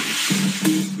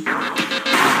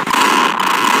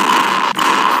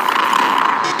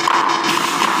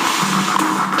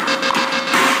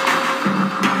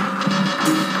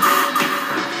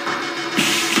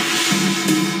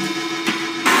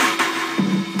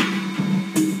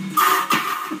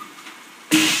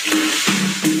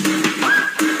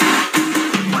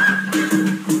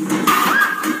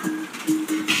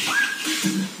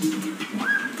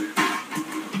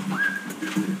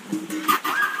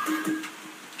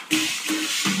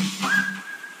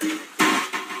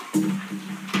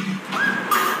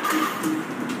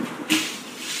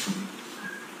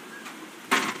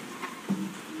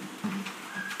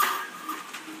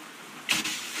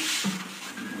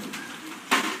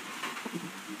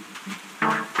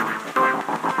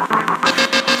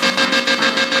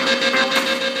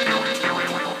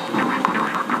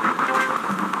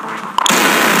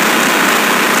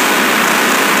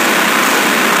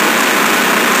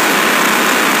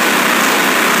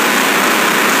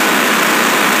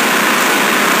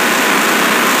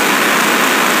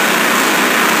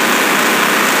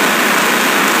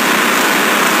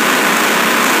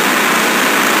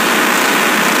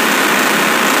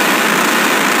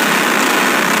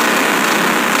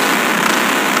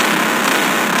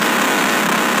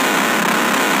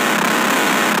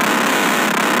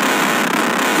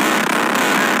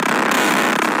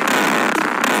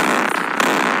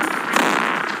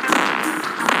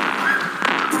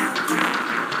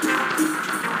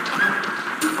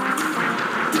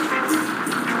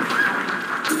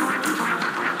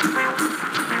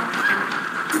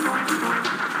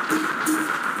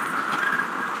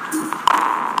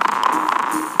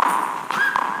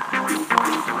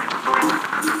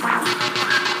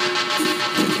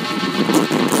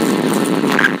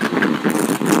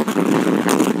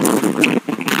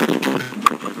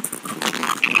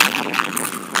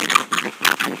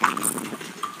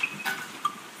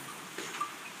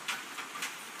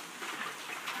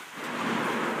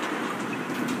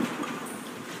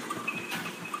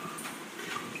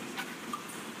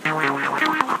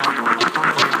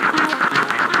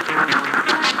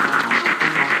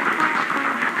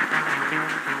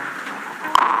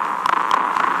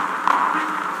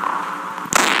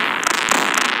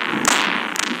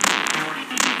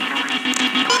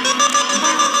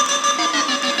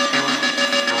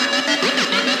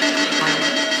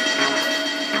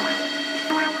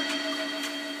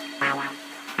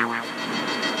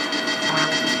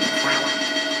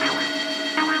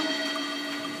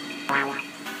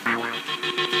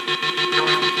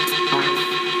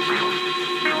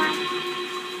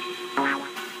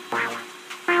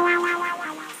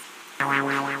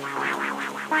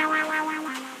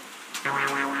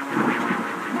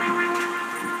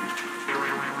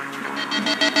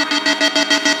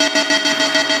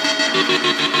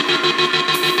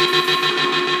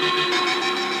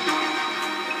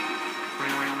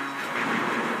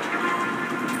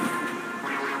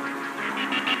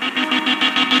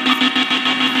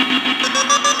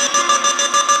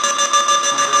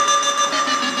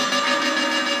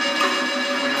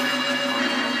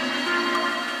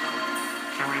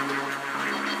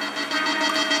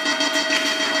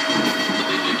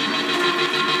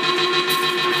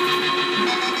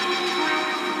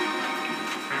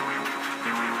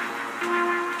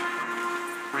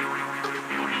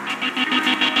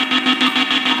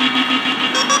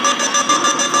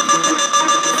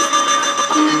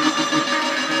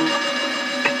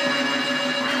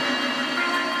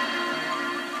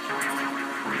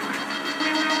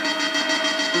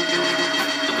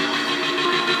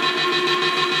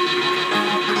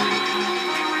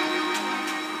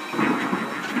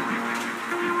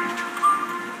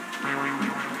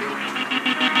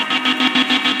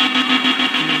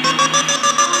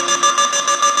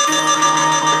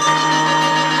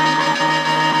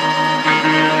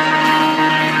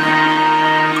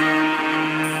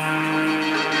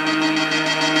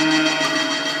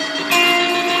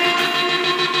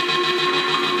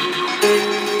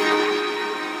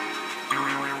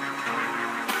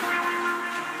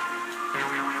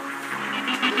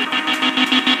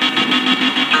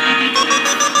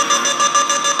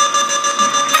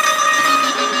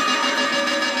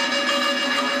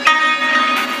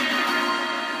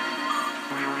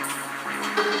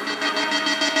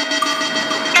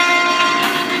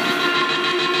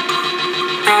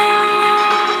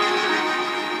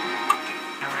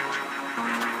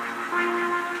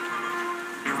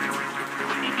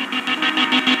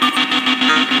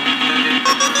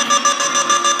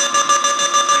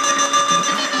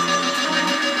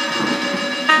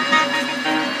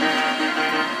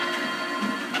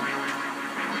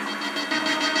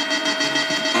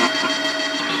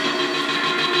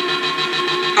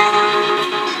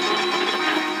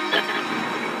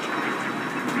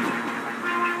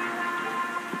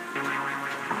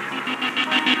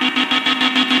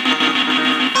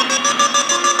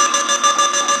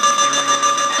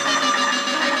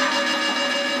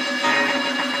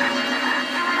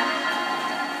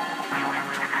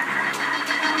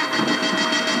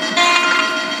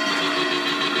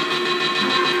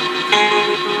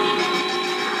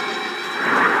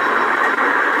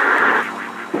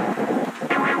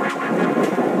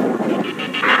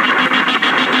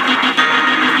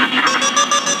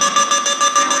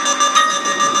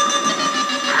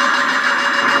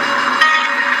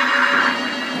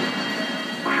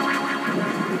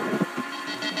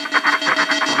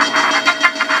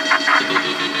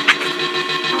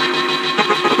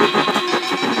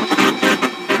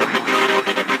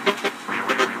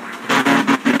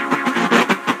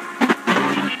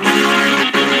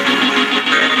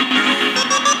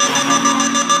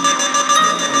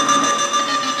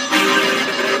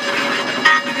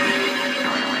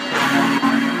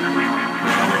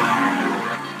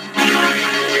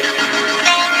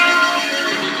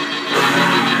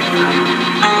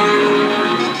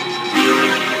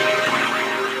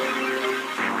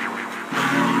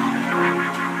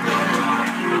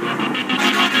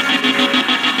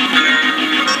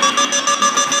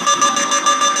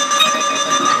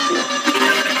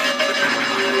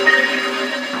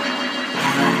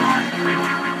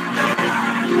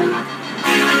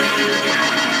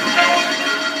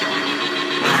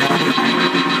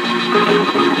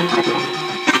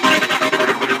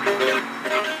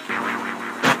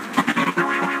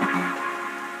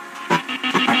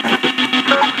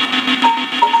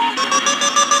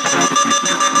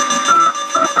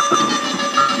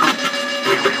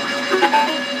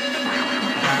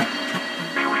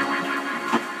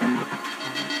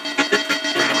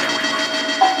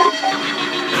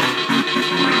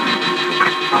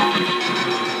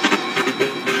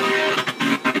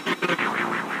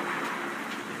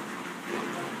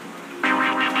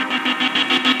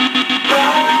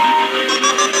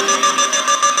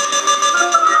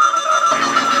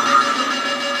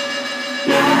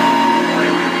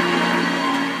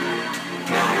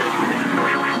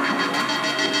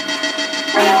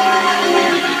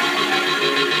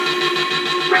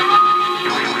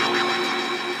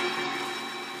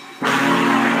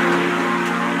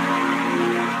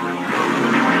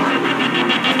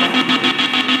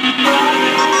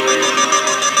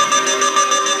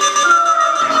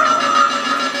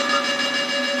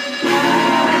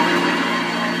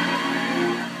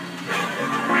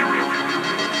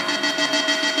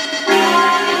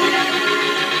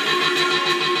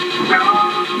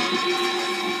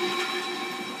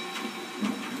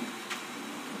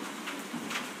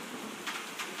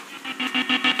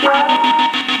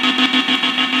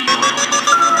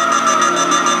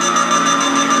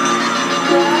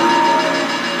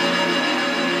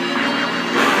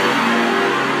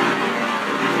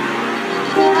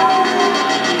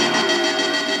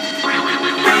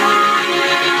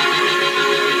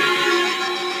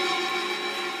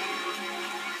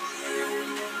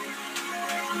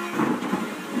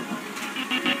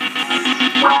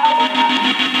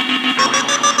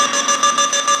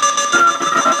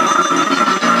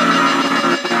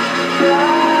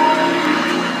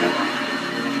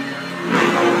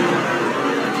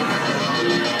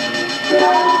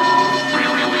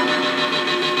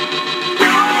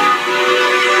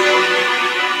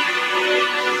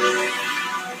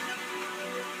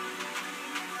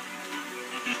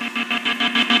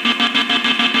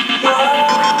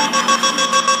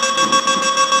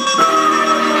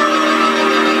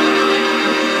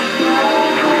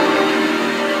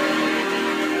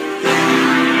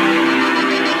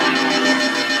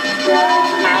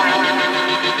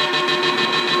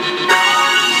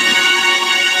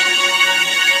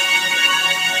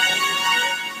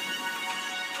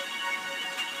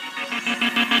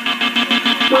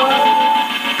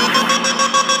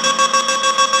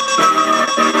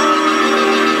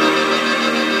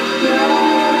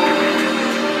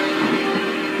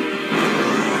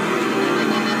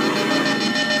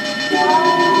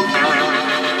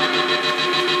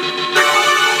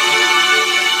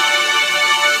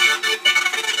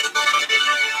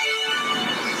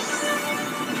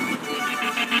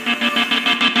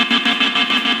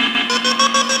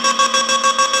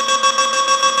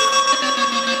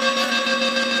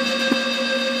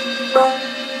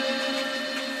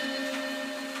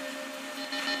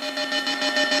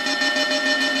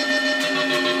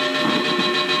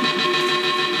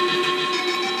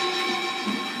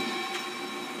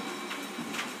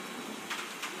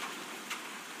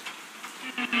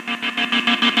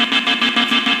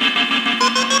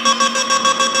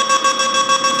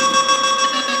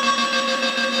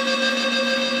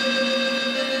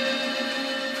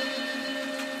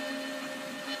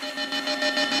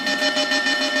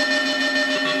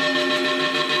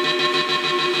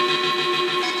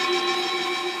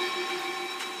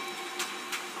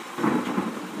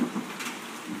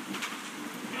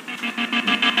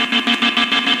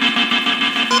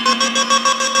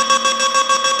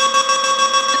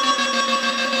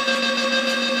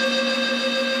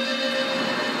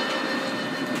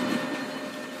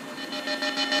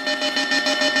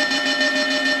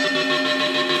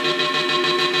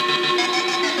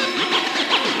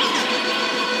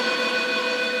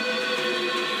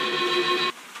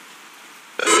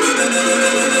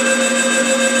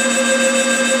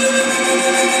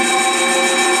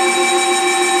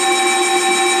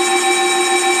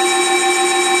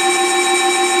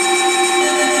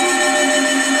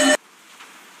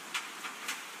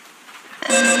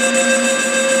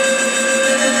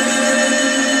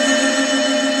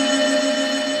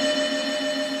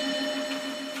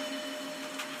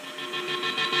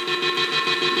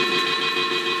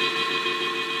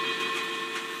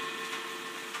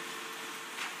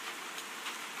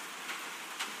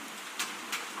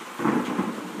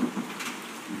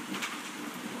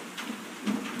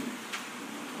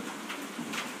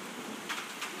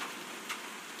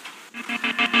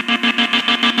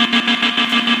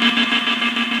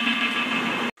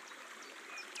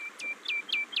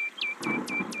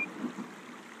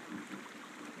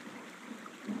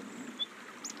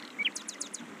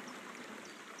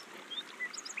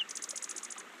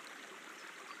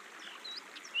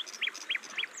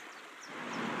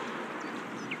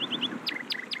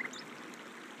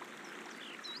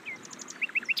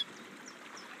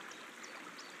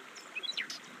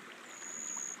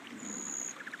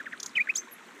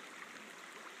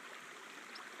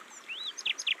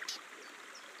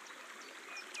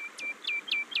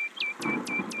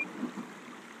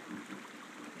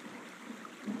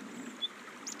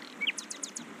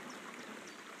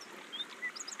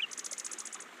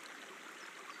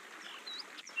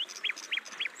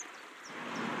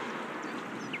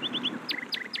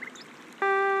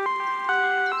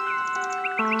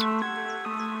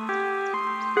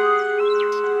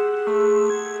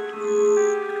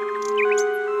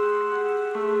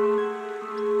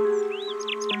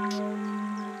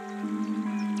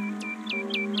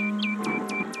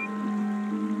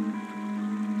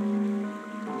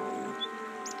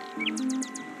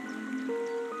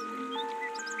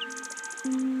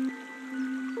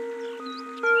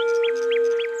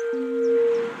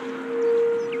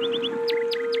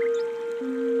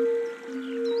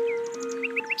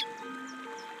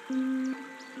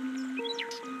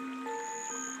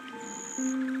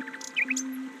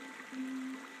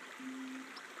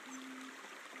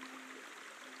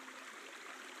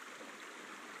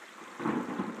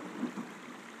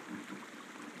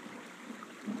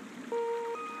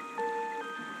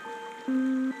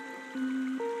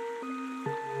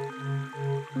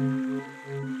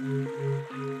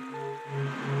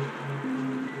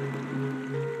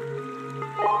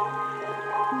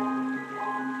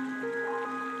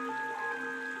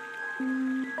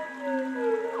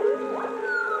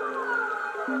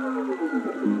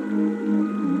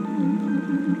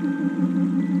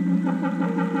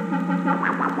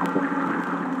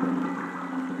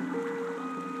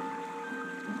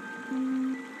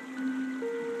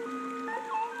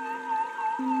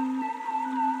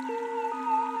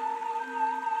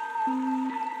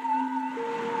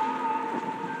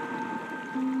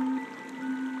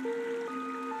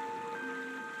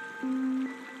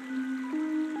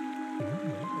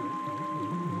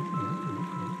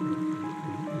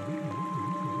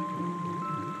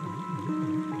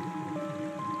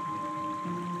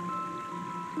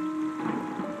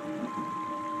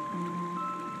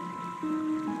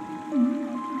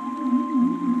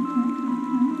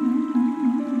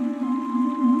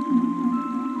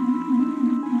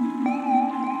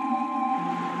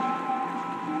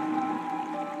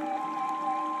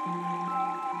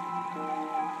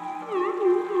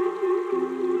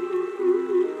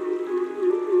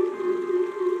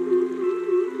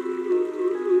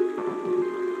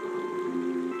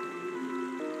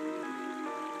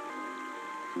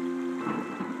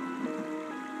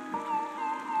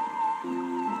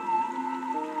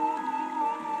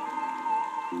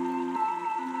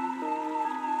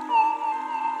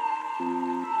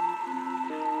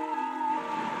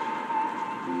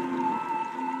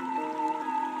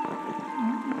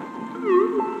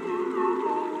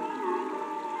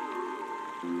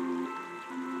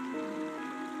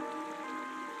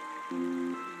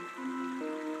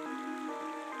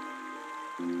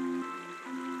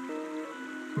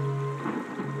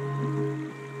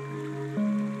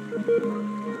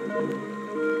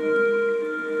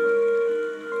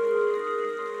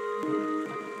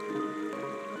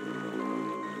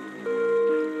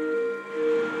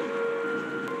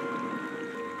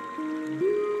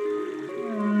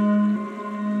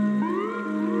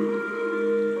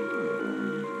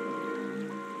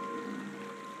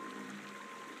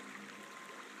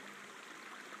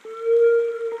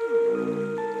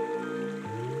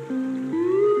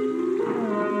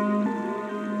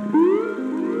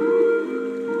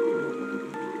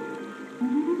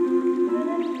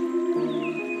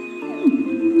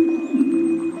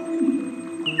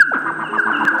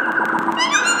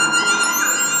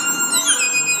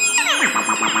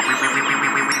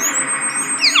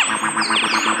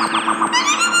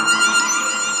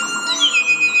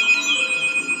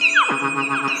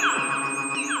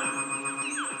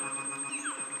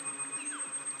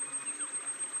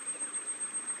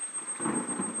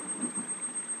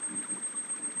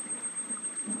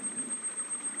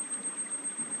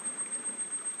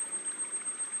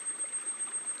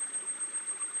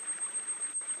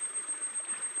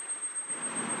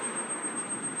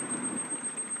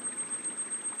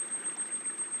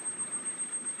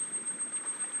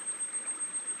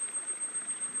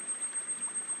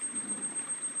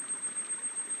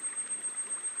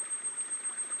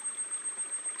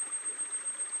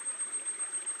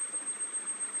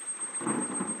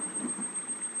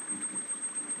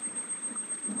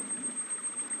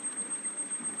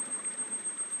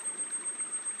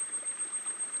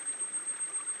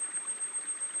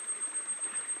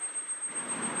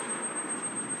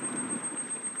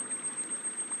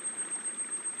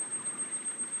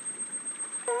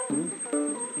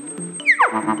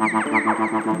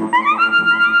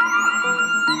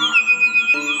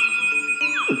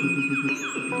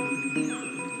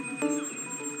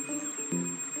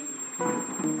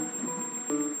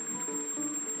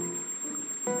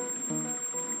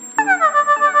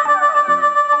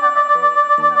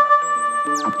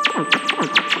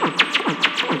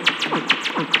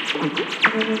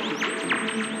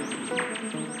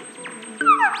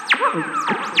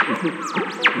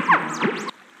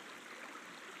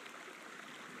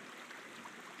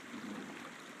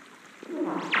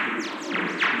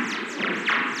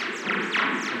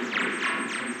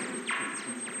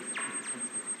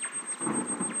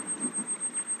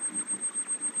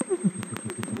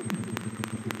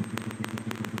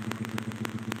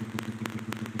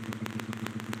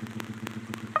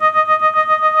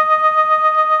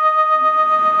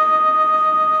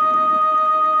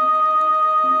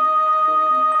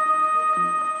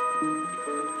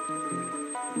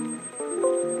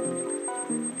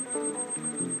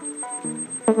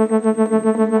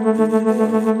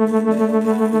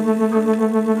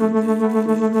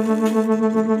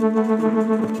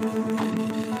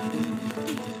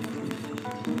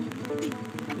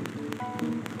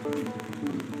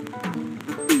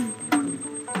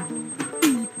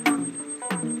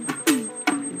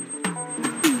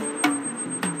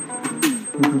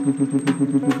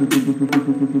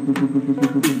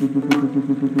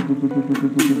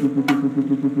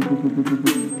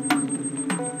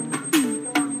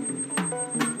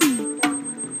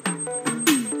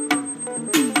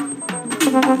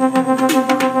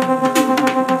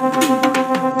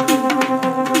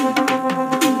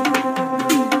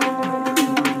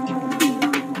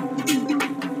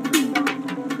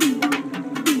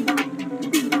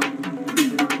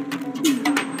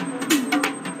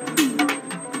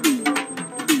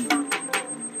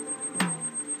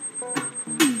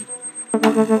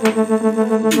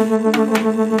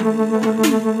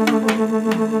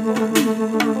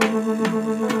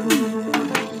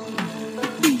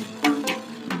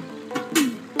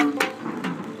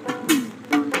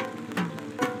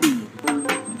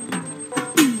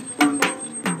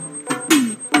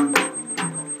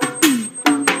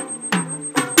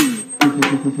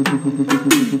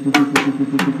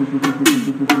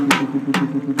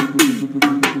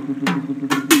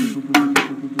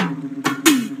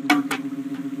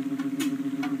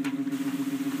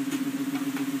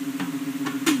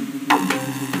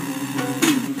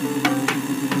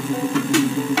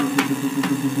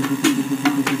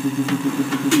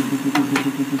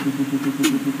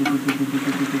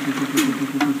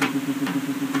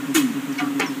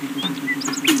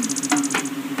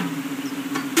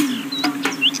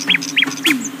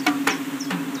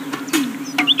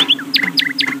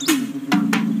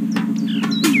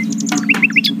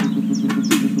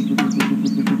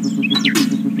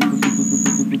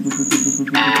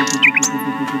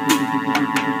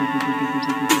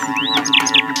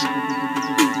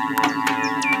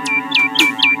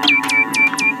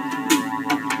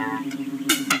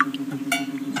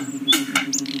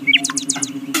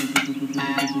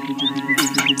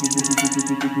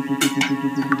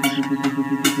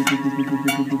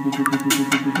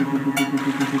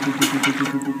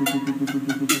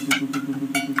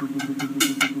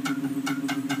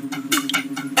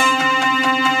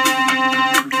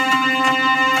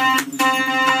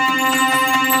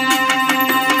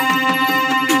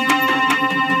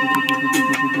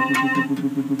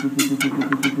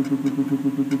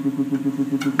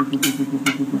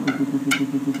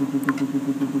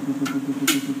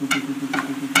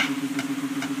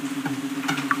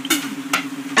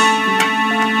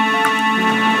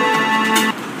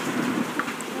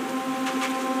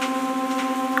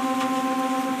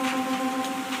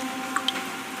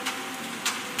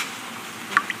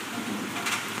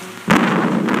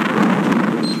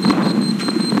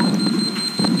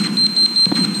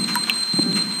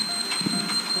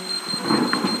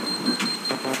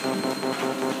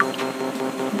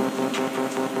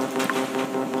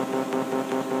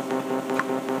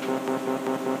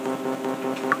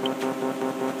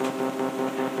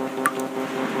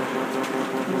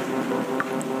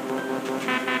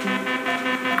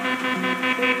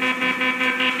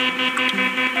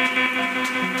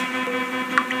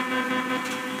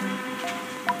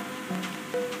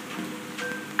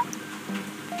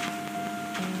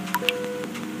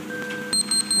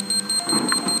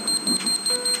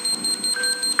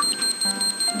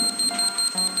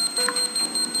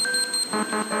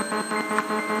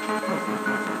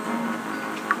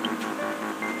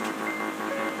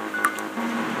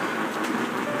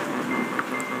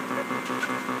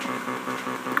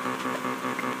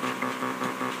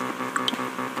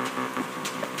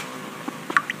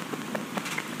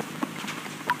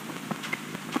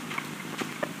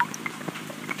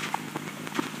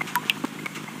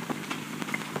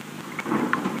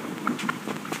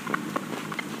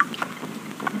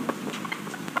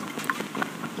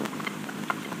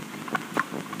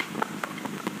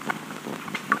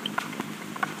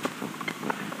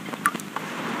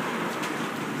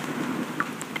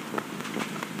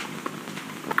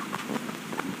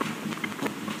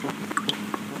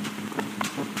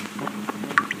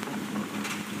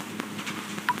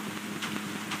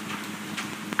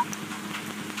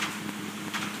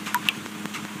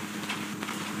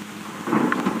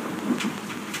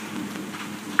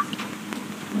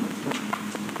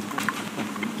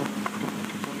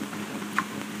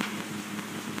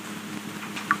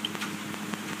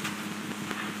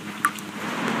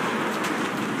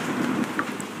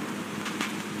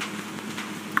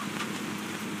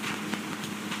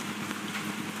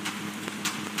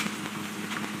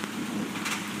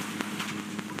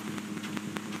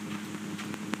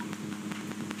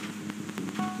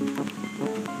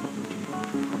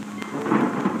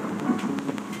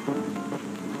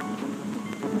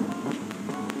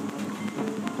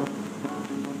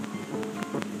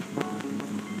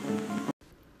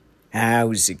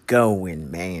 How's it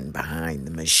going, man behind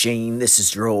the machine? This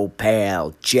is your old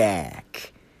pal,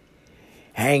 Jack.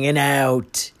 Hanging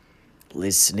out,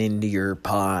 listening to your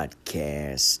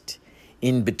podcast.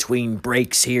 In between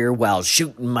breaks here while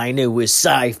shooting my newest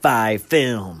sci-fi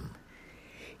film.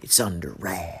 It's under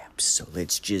wraps, so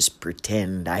let's just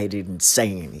pretend I didn't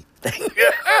say anything.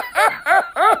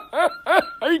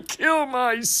 I kill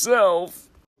myself.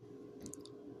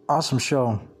 Awesome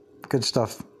show. Good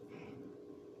stuff.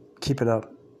 Keep it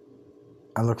up.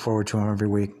 I look forward to them every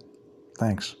week.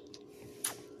 Thanks.